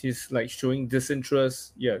 he's like showing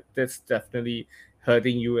disinterest. Yeah, that's definitely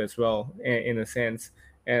hurting you as well, in a sense.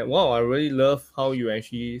 And wow, I really love how you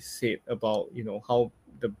actually said about how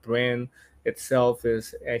the brand itself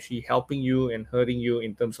is actually helping you and hurting you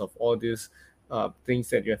in terms of all these things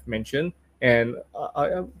that you have mentioned. And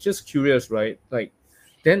I'm just curious, right? Like,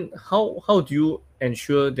 then how do you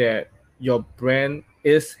ensure that your brand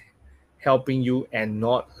is helping you and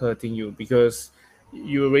not hurting you? Because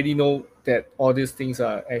you already know that all these things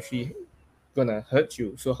are actually gonna hurt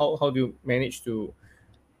you. So how do you manage to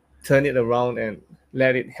turn it around and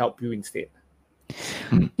let it help you instead?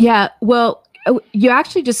 Yeah, well, you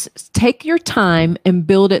actually just take your time and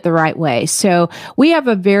build it the right way. So we have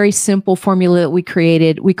a very simple formula that we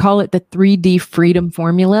created. We call it the 3D freedom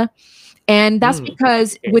formula. And that's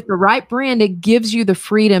because with the right brand, it gives you the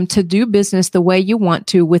freedom to do business the way you want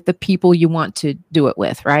to with the people you want to do it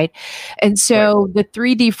with, right? And so the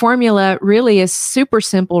 3D formula really is super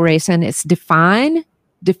simple, Rayson. It's define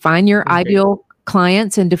your ideal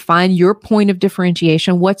clients and define your point of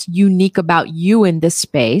differentiation, what's unique about you in this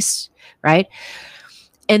space, right?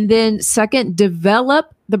 And then second,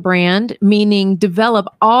 develop the brand, meaning develop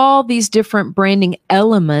all these different branding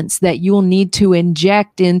elements that you'll need to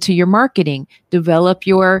inject into your marketing. Develop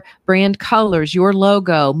your brand colors, your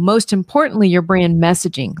logo, most importantly, your brand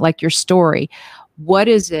messaging, like your story. What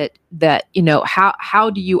is it that, how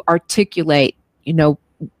do you articulate,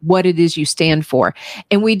 what it is you stand for?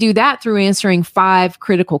 And we do that through answering 5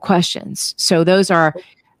 critical questions. So those are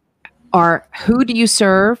who do you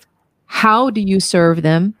serve? How do you serve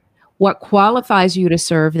them? What qualifies you to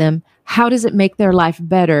serve them? How does it make their life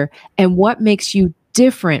better? And what makes you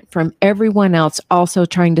different from everyone else also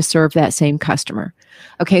trying to serve that same customer?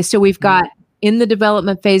 Okay, so we've got in the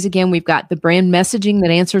development phase, again, we've got the brand messaging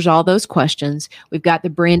that answers all those questions. We've got the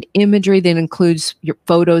brand imagery that includes your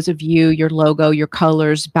photos of you, your logo, your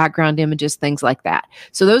colors, background images, things like that.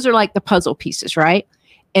 So those are like the puzzle pieces, right?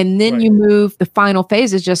 And then you move, the final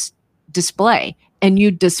phase is just display. And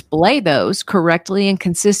you display those correctly and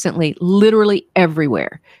consistently, literally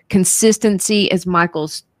everywhere. Consistency is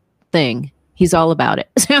Michael's thing. He's all about it.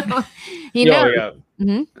 So he knows. Yeah.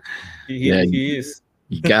 Mm-hmm. He is.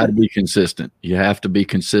 You got to be consistent. You have to be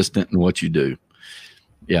consistent in what you do.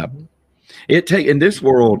 Yeah. In this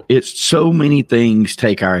world, it's so many things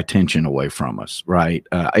take our attention away from us, right?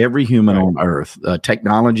 Every human on earth,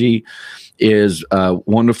 technology is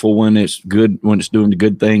wonderful when it's good, when it's doing the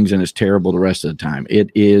good things, and it's terrible the rest of the time. It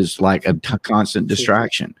is like a constant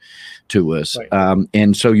distraction to us.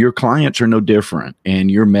 And so your clients are no different, and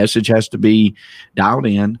your message has to be dialed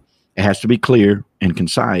in. It has to be clear and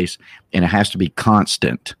concise, and it has to be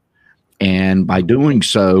constant. And by doing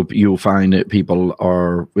so, you'll find that people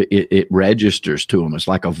it registers to them. It's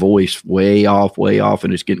like a voice way off,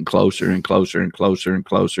 and it's getting closer and closer and closer and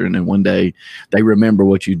closer. And then one day they remember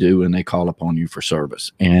what you do and they call upon you for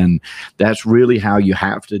service. And that's really how you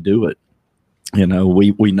have to do it. You know,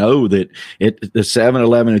 we know that the 7,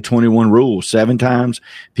 11, and 21 rule, 7 times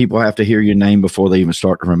people have to hear your name before they even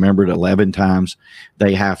start to remember it. 11 times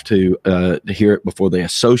they have to hear it before they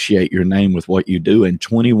associate your name with what you do, and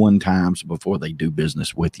 21 times before they do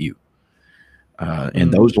business with you.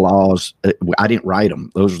 And those laws, I didn't write them.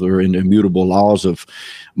 Those are immutable laws of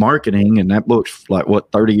marketing, and that book's like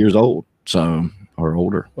 30 years old, so or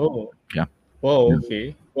older. Oh, yeah. Oh,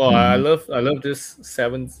 okay. Well, I love this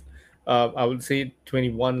 7. I would say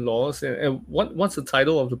 21 laws. And what's the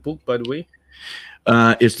title of the book, by the way?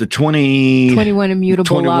 It's the 21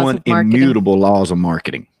 immutable laws of marketing. Immutable laws of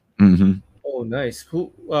marketing. Mm-hmm. Oh, nice.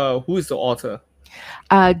 Who is the author?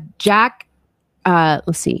 Jack.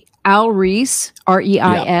 Let's see. Al Rees,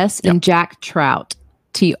 Reis, and Jack Trout,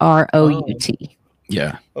 Trout.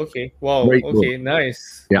 Yeah. Okay. Wow. Great okay. book.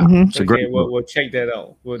 Nice. Yeah. It's a great book. We'll check that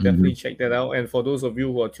out. We'll definitely check that out. And for those of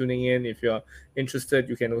you who are tuning in, if you're interested,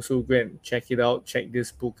 you can also go and check it out. Check this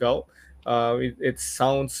book out. It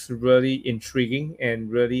sounds really intriguing and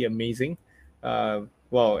really amazing.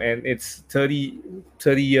 Wow. And it's 30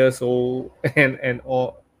 years old and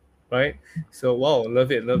all, right? So wow,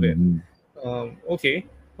 love it. Okay.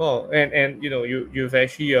 Well, and you've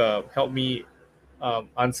actually helped me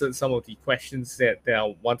answered some of the questions that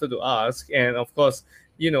I wanted to ask. And of course,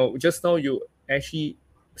 just now you actually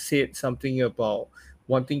said something about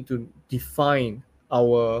wanting to define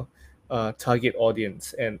our target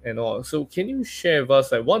audience and all. So can you share with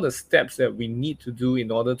us like what are the steps that we need to do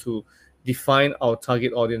in order to define our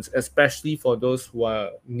target audience, especially for those who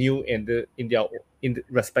are new in the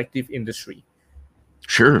respective industry?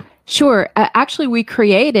 Sure. Actually, we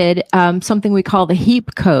created something we call the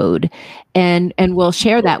HEAP code, and we'll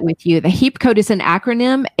share that with you. The HEAP code is an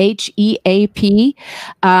acronym, HEAP.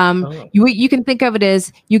 You can think of it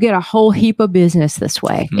as you get a whole heap of business this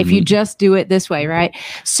way if you just do it this way, right?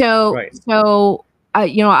 So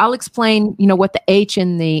I'll explain, what the H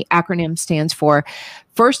in the acronym stands for.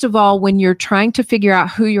 First of all, when you're trying to figure out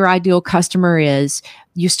who your ideal customer is,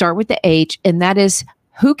 you start with the H, and that is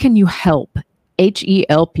who can you help?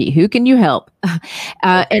 HELP. Who can you help?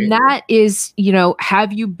 And that is,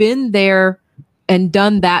 have you been there and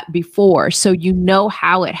done that before? So you know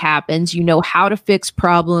how it happens. You know how to fix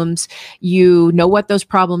problems. You know what those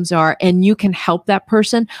problems are, and you can help that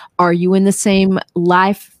person. Are you in the same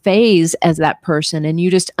life phase as that person? And you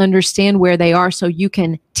just understand where they are so you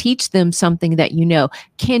can teach them something that you know.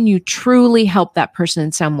 Can you truly help that person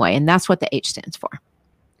in some way? And that's what the H stands for.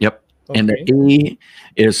 Yep. And the E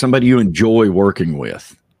is somebody you enjoy working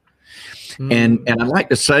with. And I'd like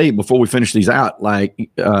to say before we finish these out, like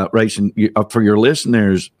Rachel, for your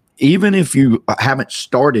listeners, even if you haven't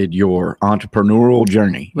started your entrepreneurial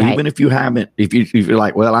journey, even if you haven't, if you're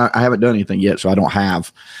like, well, I haven't done anything yet, so I don't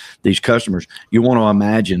have these customers, you want to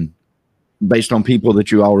imagine based on people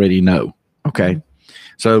that you already know. Okay.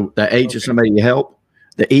 So the H is somebody you help.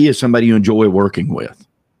 The E is somebody you enjoy working with.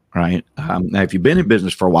 Right. Now, if you've been in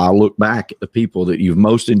business for a while, look back at the people that you've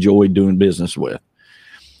most enjoyed doing business with,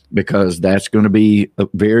 because that's going to be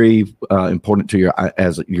very important to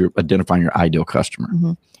as you're identifying your ideal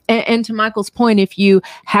customer. And to Michael's point, if you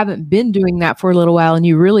haven't been doing that for a little while and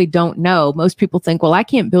you really don't know, most people think, well, I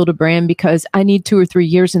can't build a brand because I need 2 or 3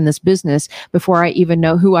 years in this business before I even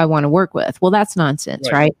know who I want to work with. Well, that's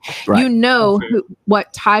nonsense, right? You know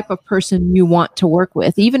what type of person you want to work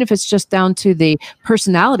with, even if it's just down to the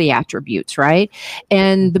personality attributes, right?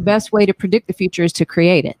 And the best way to predict the future is to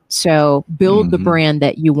create it. So build the brand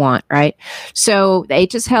that you want, right? So the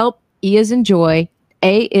H is help, E is enjoy,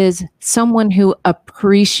 A is someone who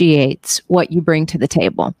appreciates what you bring to the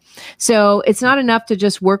table. So it's not enough to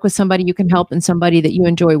just work with somebody you can help and somebody that you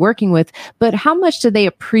enjoy working with, but how much do they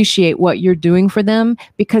appreciate what you're doing for them?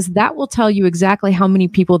 Because that will tell you exactly how many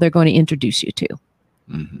people they're going to introduce you to.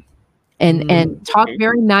 And talk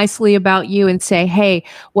very nicely about you and say, hey,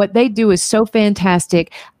 what they do is so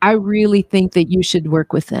fantastic. I really think that you should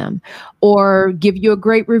work with them, or give you a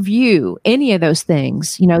great review. Any of those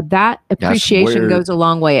things, that appreciation goes a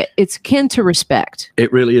long way. It's akin to respect.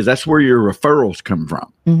 It really is. That's where your referrals come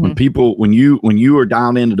from. When you are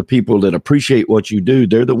down into the people that appreciate what you do,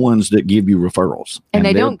 they're the ones that give you referrals. And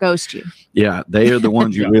they don't ghost you. Yeah. They are the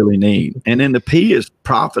ones you really need. And then the P is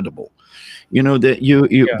profitable. That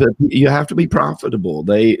you have to be profitable.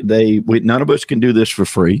 None of us can do this for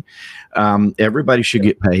free. Everybody should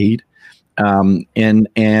get paid.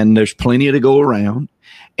 And there's plenty to go around.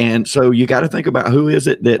 And so you got to think about, who is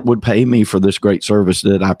it that would pay me for this great service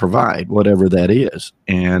that I provide, whatever that is.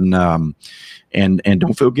 And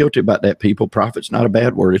don't feel guilty about that, people. Profit's not a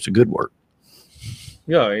bad word. It's a good word.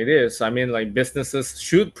 Yeah, it is. I mean, like, businesses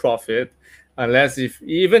should profit, unless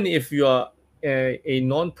even if you are a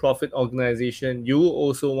non-profit organization, you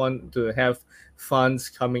also want to have funds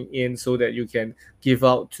coming in so that you can give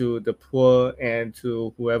out to the poor and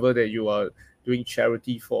to whoever that you are doing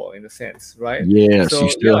charity for, in a sense, right? Yes, so,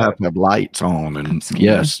 you still have to have lights on, and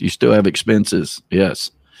yes, you still have expenses.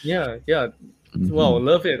 Yes. Yeah. Wow,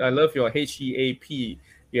 love it. I love your HEAP.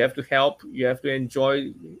 You have to help. You have to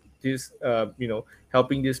enjoy this.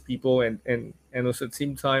 Helping these people, and also at the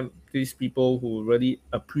same time, these people who really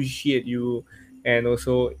appreciate you, and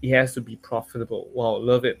also it has to be profitable. Wow,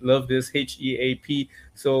 love it. Love this HEAP.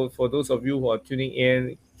 So for those of you who are tuning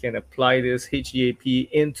in, can apply this HEAP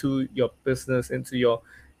into your business, into your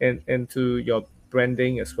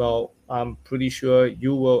branding as well. I'm pretty sure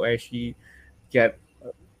you will actually get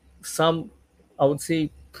some, I would say,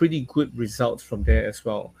 pretty good results from there as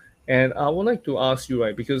well. And I would like to ask you,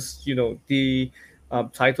 right, because the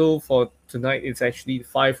title for tonight is actually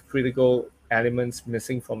 5 critical elements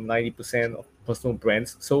missing from 90% of personal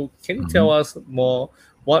brands. So can you tell us more,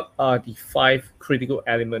 what are the 5 critical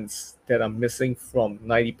elements that are missing from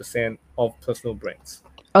 90% of personal brands?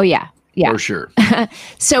 Oh, yeah. For sure.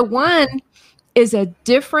 So one is a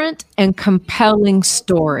different and compelling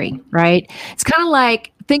story, right? It's kind of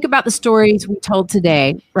like, think about the stories we told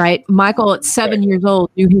today, right? Michael at 7 years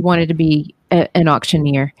old knew he wanted to be an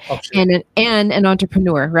auctioneer and an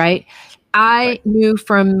entrepreneur, right? I knew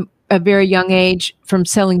from a very young age, from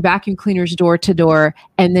selling vacuum cleaners door to door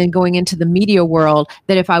and then going into the media world,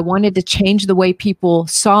 that if I wanted to change the way people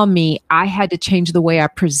saw me, I had to change the way I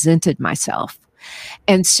presented myself.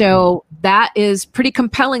 And so that is pretty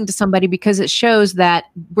compelling to somebody, because it shows that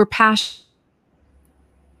we're passionate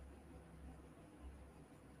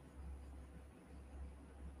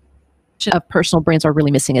of personal brands are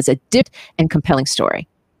really missing, is a deep and compelling story.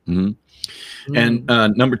 And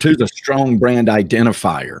number 2 is a strong brand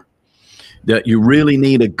identifier. That you really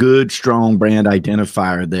need a good, strong brand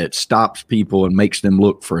identifier that stops people and makes them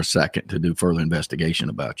look for a second to do further investigation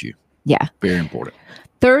about you. Yeah. Very important.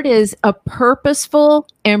 Third is a purposeful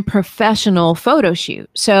and professional photo shoot.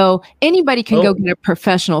 So anybody can go get a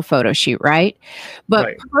professional photo shoot, right?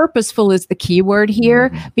 But purposeful is the key word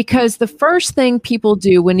here, because the first thing people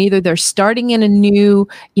do when either they're starting in a new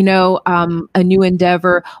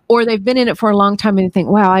endeavor, or they've been in it for a long time and they think,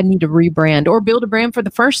 wow, I need to rebrand or build a brand for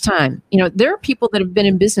the first time. There are people that have been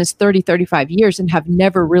in business 30, 35 years and have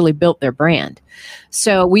never really built their brand.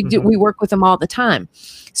 So we work with them all the time.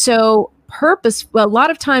 So a lot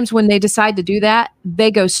of times when they decide to do that, they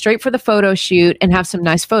go straight for the photo shoot and have some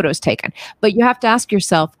nice photos taken. But you have to ask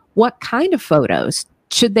yourself, what kind of photos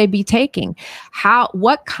should they be taking?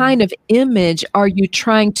 What kind of image are you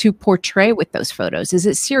trying to portray with those photos? Is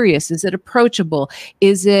it serious? Is it approachable?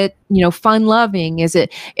 Is it, fun loving? Is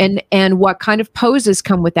it, and what kind of poses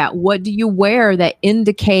come with that? What do you wear that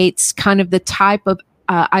indicates kind of the type of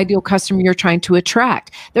ideal customer you're trying to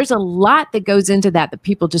attract? There's a lot that goes into that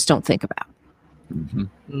people just don't think about.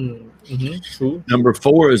 True. Number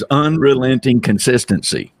 4 is unrelenting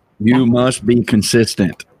consistency. You must be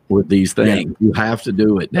consistent with these things. You have to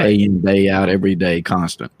do it day in, day out, every day,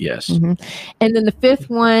 constant. Yes. And then the 5th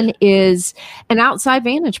one is an outside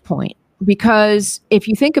vantage point, because if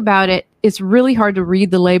you think about it, it's really hard to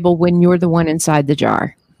read the label when you're the one inside the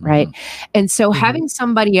jar. right? And so having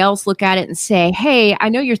somebody else look at it and say, hey, I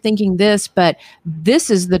know you're thinking this, but this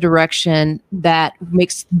is the direction that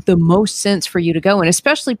makes the most sense for you to go. And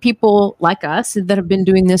especially people like us that have been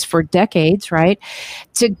doing this for decades, right?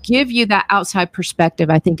 To give you that outside perspective,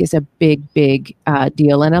 I think is a big, big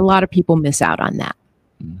deal. And a lot of people miss out on that.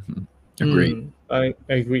 Agreed. I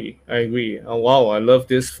agree. I agree. Oh, wow, I love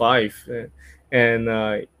this five, and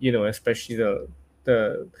especially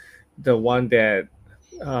the one that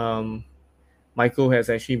um, Michael has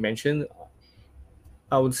actually mentioned.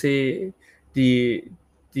 I would say the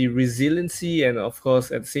resiliency, and of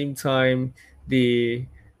course at the same time the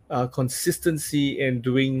consistency in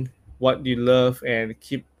doing what you love and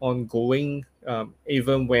keep on going,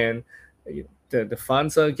 even when the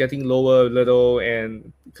funds are getting lower a little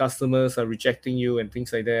and customers are rejecting you and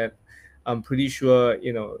things like that. I'm pretty sure,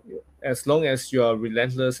 as long as you are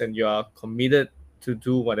relentless and you are committed to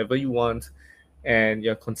do whatever you want and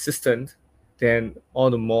you're consistent, then all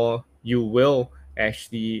the more you will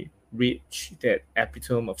actually reach that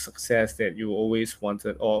epitome of success that you always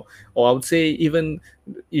wanted. Or I would say, even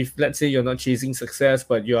if, let's say, you're not chasing success,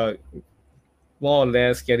 but you're more or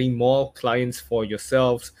less getting more clients for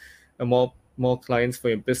yourselves and more clients for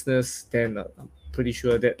your business, then I'm pretty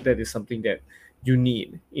sure that that is something that you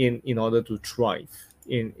need in order to thrive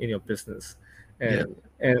in your business. And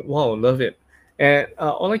wow, love it. And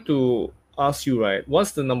I'd like to ask you, right,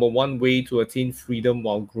 what's the number one way to attain freedom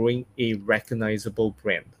while growing a recognizable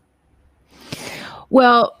brand?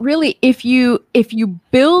 Well, really, if you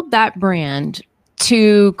build that brand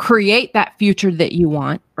to create that future that you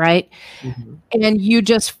want, right? And you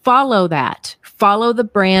just follow the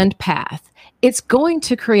brand path, it's going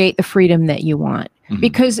to create the freedom that you want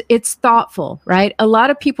because it's thoughtful, right? A lot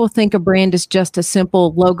of people think a brand is just a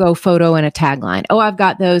simple logo, photo, and a tagline. Oh, I've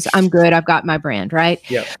got those. I'm good. I've got my brand, right?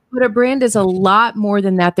 Yeah. But a brand is a lot more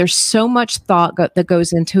than that. There's so much thought that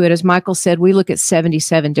goes into it. As Michael said, we look at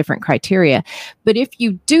 77 different criteria. But if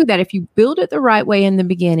you do that, if you build it the right way in the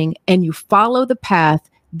beginning and you follow the path,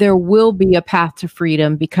 there will be a path to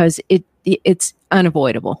freedom because it's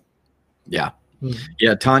unavoidable. Yeah.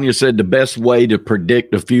 Yeah. Tonya said the best way to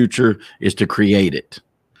predict the future is to create it.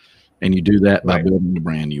 And you do that by building the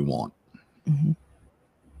brand you want.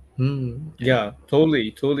 Yeah,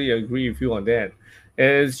 totally agree with you on that.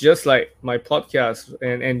 It's just like my podcast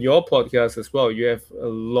and your podcast as well. You have a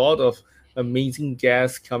lot of amazing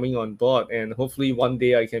guests coming on board, and hopefully one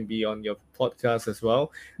day I can be on your podcast as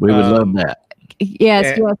well. We would love that.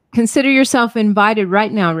 Yes, yes. Consider yourself invited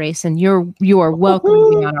right now, Rayson. You are welcome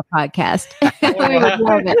to be on our podcast. We would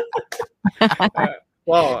love it.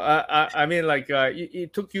 Wow, I mean, like,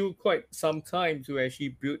 it took you quite some time to actually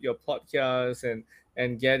build your podcast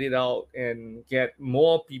and get it out and get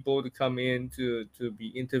more people to come in to be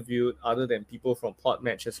interviewed other than people from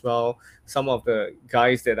Podmatch as well. Some of the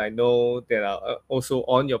guys that I know that are also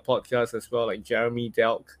on your podcast as well, like Jeremy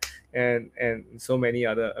Delk and so many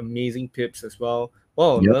other amazing pips as well.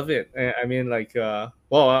 Wow, love it. I mean, like,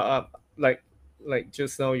 like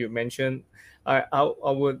just now you mentioned, I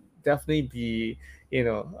would definitely be,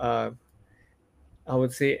 I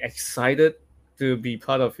would say excited to be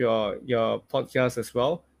part of your podcast as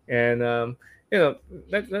well. And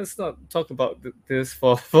let's not talk about this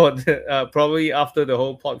for probably after the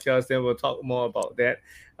whole podcast. Then we'll talk more about that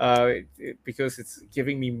because it's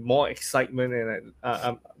giving me more excitement, and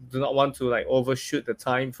I do not want to like overshoot the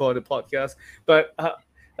time for the podcast. But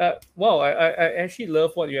wow, I actually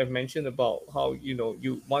love what you have mentioned about how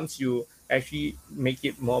you once you actually make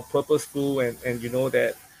it more purposeful and you know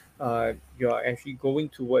that you're actually going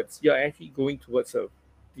towards the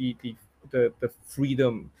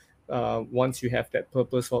freedom once you have that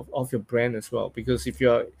purpose of your brand as well. Because if you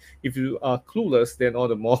are clueless, then all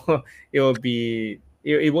the more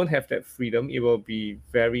it won't have that freedom. It will be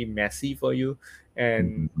very messy for you.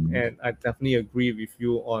 And I definitely agree with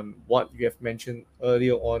you on what you have mentioned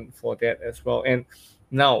earlier on for that as well. And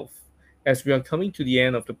now, as we are coming to the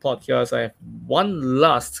end of the podcast, I have one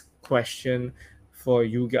last question for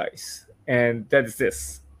you guys, and that is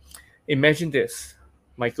this. Imagine this,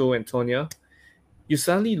 Michael and Tonya. You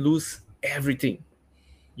suddenly lose everything: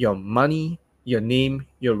 your money, your name,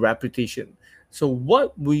 your reputation. So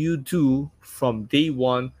what will you do from day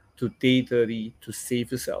 1 to day 30 to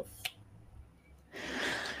save yourself?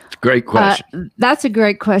 Great question. That's a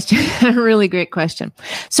great question. A really great question.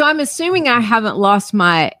 So I'm assuming I haven't lost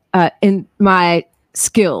my in my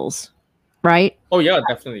skills, right? Oh yeah,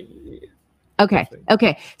 definitely. Okay.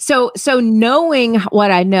 Okay. So knowing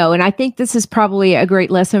what I know, and I think this is probably a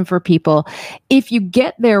great lesson for people. If you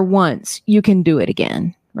get there once, you can do it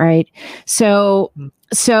again, right? So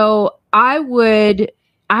I would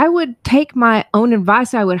I would take my own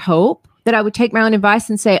advice. I would hope that I would take my own advice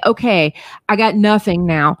and say, okay, I got nothing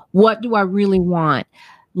now. What do I really want?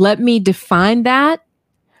 Let me define that.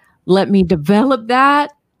 Let me develop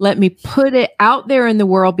that. Let me put it out there in the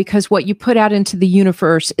world, because what you put out into the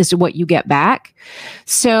universe is what you get back.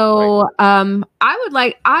 So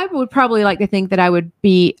I would probably like to think that I would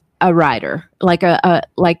be a writer, like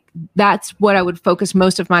like that's what I would focus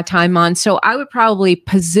most of my time on. So I would probably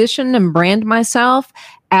position and brand myself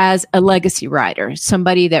as a legacy writer,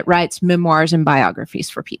 somebody that writes memoirs and biographies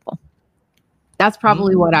for people. That's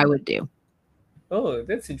probably what I would do. Oh,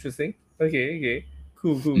 that's interesting. Okay.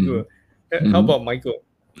 Cool. Mm-hmm. How about Michael?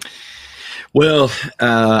 Well,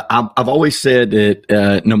 I've always said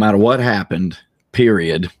that no matter what happened,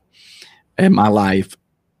 period, in my life,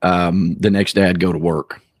 the next day I'd go to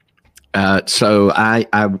work. So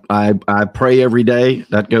I pray every day.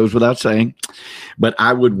 That goes without saying. But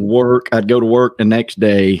I would work. I'd go to work the next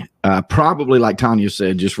day, probably like Tonya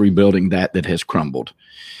said, just rebuilding that has crumbled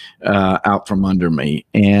out from under me.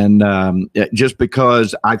 And just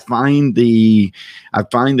because I find the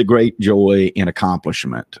great joy in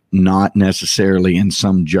accomplishment, not necessarily in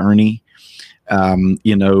some journey.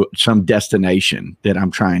 Some destination that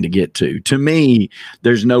I'm trying to get to. To me,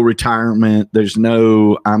 there's no retirement. There's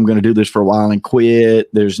no, I'm going to do this for a while and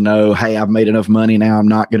quit. There's no, hey, I've made enough money now, I'm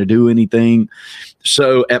not going to do anything.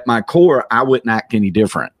 So at my core, I wouldn't act any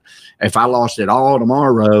different. If I lost it all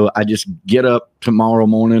tomorrow, I just get up tomorrow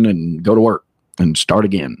morning and go to work and start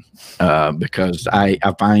again, because I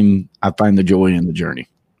find the joy in the journey.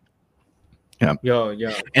 Yeah.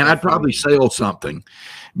 And I'd probably sell something,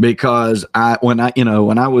 because when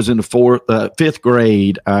I was in the fifth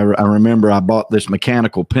grade, I remember I bought this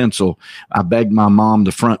mechanical pencil. I begged my mom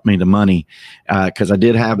to front me the money, because I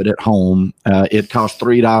did have it at home. It cost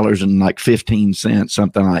 $3.15,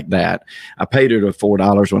 something like that. I paid her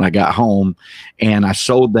 $4 when I got home, and I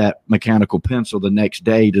sold that mechanical pencil the next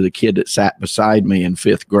day to the kid that sat beside me in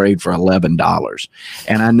fifth grade for $11.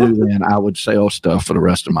 And I knew then I would sell stuff for the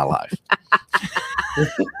rest of my life.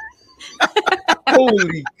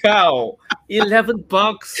 Holy cow!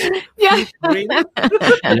 $11. Yeah. Yeah.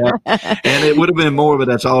 And it would have been more, but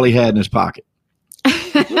that's all he had in his pocket.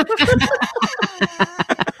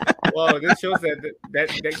 Wow, this shows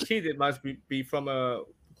that kid, it must be from a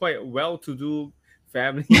quite well-to-do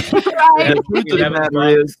family. Right. The truth of the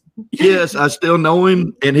matter is, yes, I still know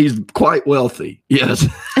him, and he's quite wealthy. Yes.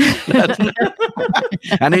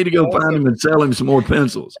 I need to go find him and sell him some more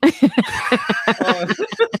pencils.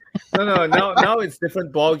 No. Now it's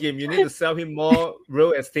different ball game. You need to sell him more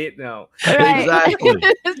real estate now. Right. Exactly.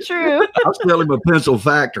 It's true. I'll sell him a pencil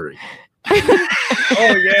factory.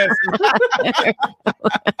 Oh yes.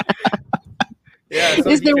 Yeah. So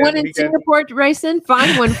Is there one in Singapore, Rayson?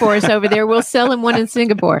 Find one for us over there. We'll sell him one in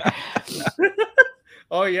Singapore.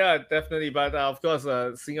 Oh yeah, definitely. But of course,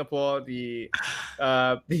 Singapore, the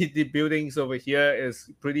buildings over here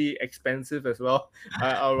is pretty expensive as well.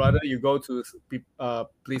 I'd rather you go to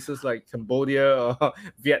places like Cambodia or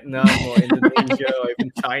Vietnam or Indonesia or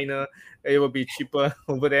even China. It will be cheaper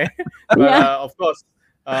over there. But of course,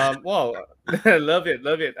 wow, love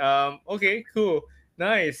it. Okay, cool,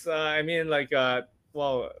 nice.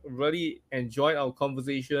 Wow, really enjoyed our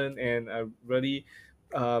conversation, and I really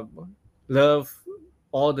love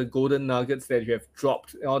all the golden nuggets that you have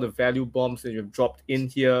dropped, all the value bombs that you have dropped in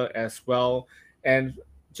here as well. And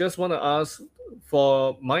just want to ask,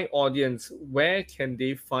 for my audience, where can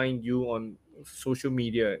they find you on social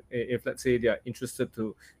media if, let's say, they are interested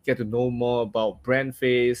to get to know more about Brand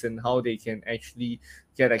Face and how they can actually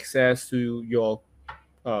get access to your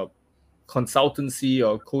consultancy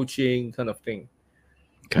or coaching kind of thing?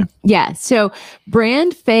 Okay. Yeah. So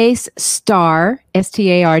brandfacestar,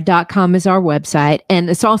 STAR.com is our website. And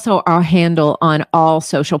it's also our handle on all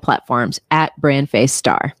social platforms at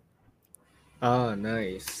brandfacestar. Ah,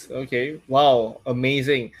 nice. Okay. Wow.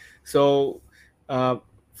 Amazing. So,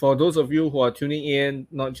 for those of you who are tuning in,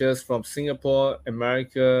 not just from Singapore,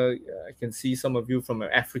 America, I can see some of you from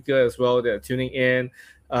Africa as well that are tuning in.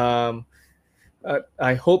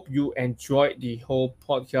 I hope you enjoyed the whole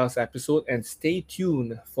podcast episode, and stay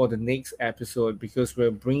tuned for the next episode, because we're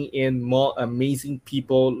bringing in more amazing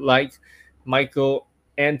people like Michael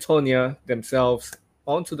and Tonya themselves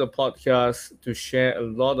onto the podcast to share a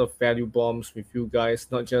lot of value bombs with you guys,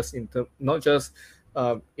 not just in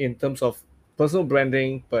terms of personal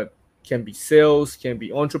branding, but can be sales, can be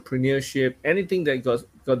entrepreneurship, anything that got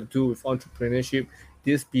to do with entrepreneurship.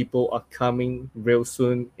 These people are coming real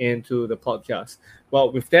soon into the podcast.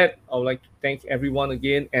 Well, with that, I would like to thank everyone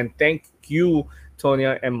again, and thank you,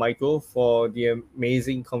 Tonya and Michael, for the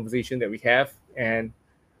amazing conversation that we have. And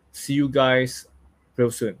See you guys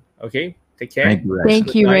real soon. Okay, take care. Thank you, Rayson. Thank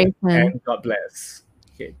Good you, night, Rayson. and God bless.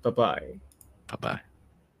 Okay, bye bye. Bye bye.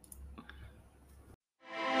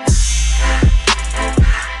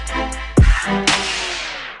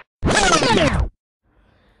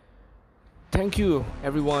 Thank you,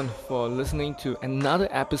 everyone, for listening to another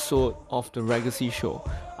episode of The Legacy Show.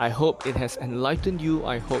 I hope it has enlightened you.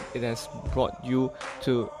 I hope it has brought you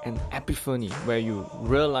to an epiphany where you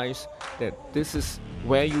realize that this is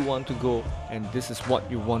where you want to go and this is what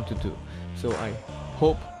you want to do. So I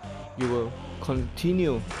hope you will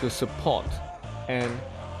continue to support and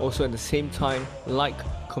also at the same time like,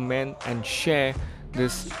 comment, and share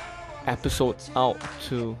this episode out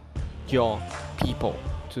to your people,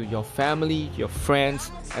 to your family, your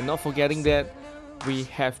friends, and not forgetting that we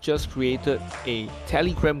have just created a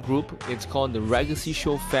Telegram group. It's called the Legacy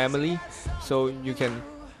Show Family, so you can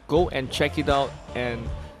go and check it out and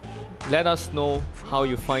let us know how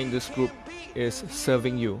you find this group is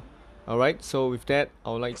serving you. Alright, so with that,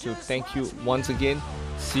 I would like to thank you once again.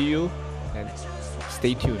 See you and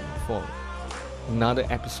stay tuned for another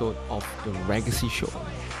episode of the Legacy Show.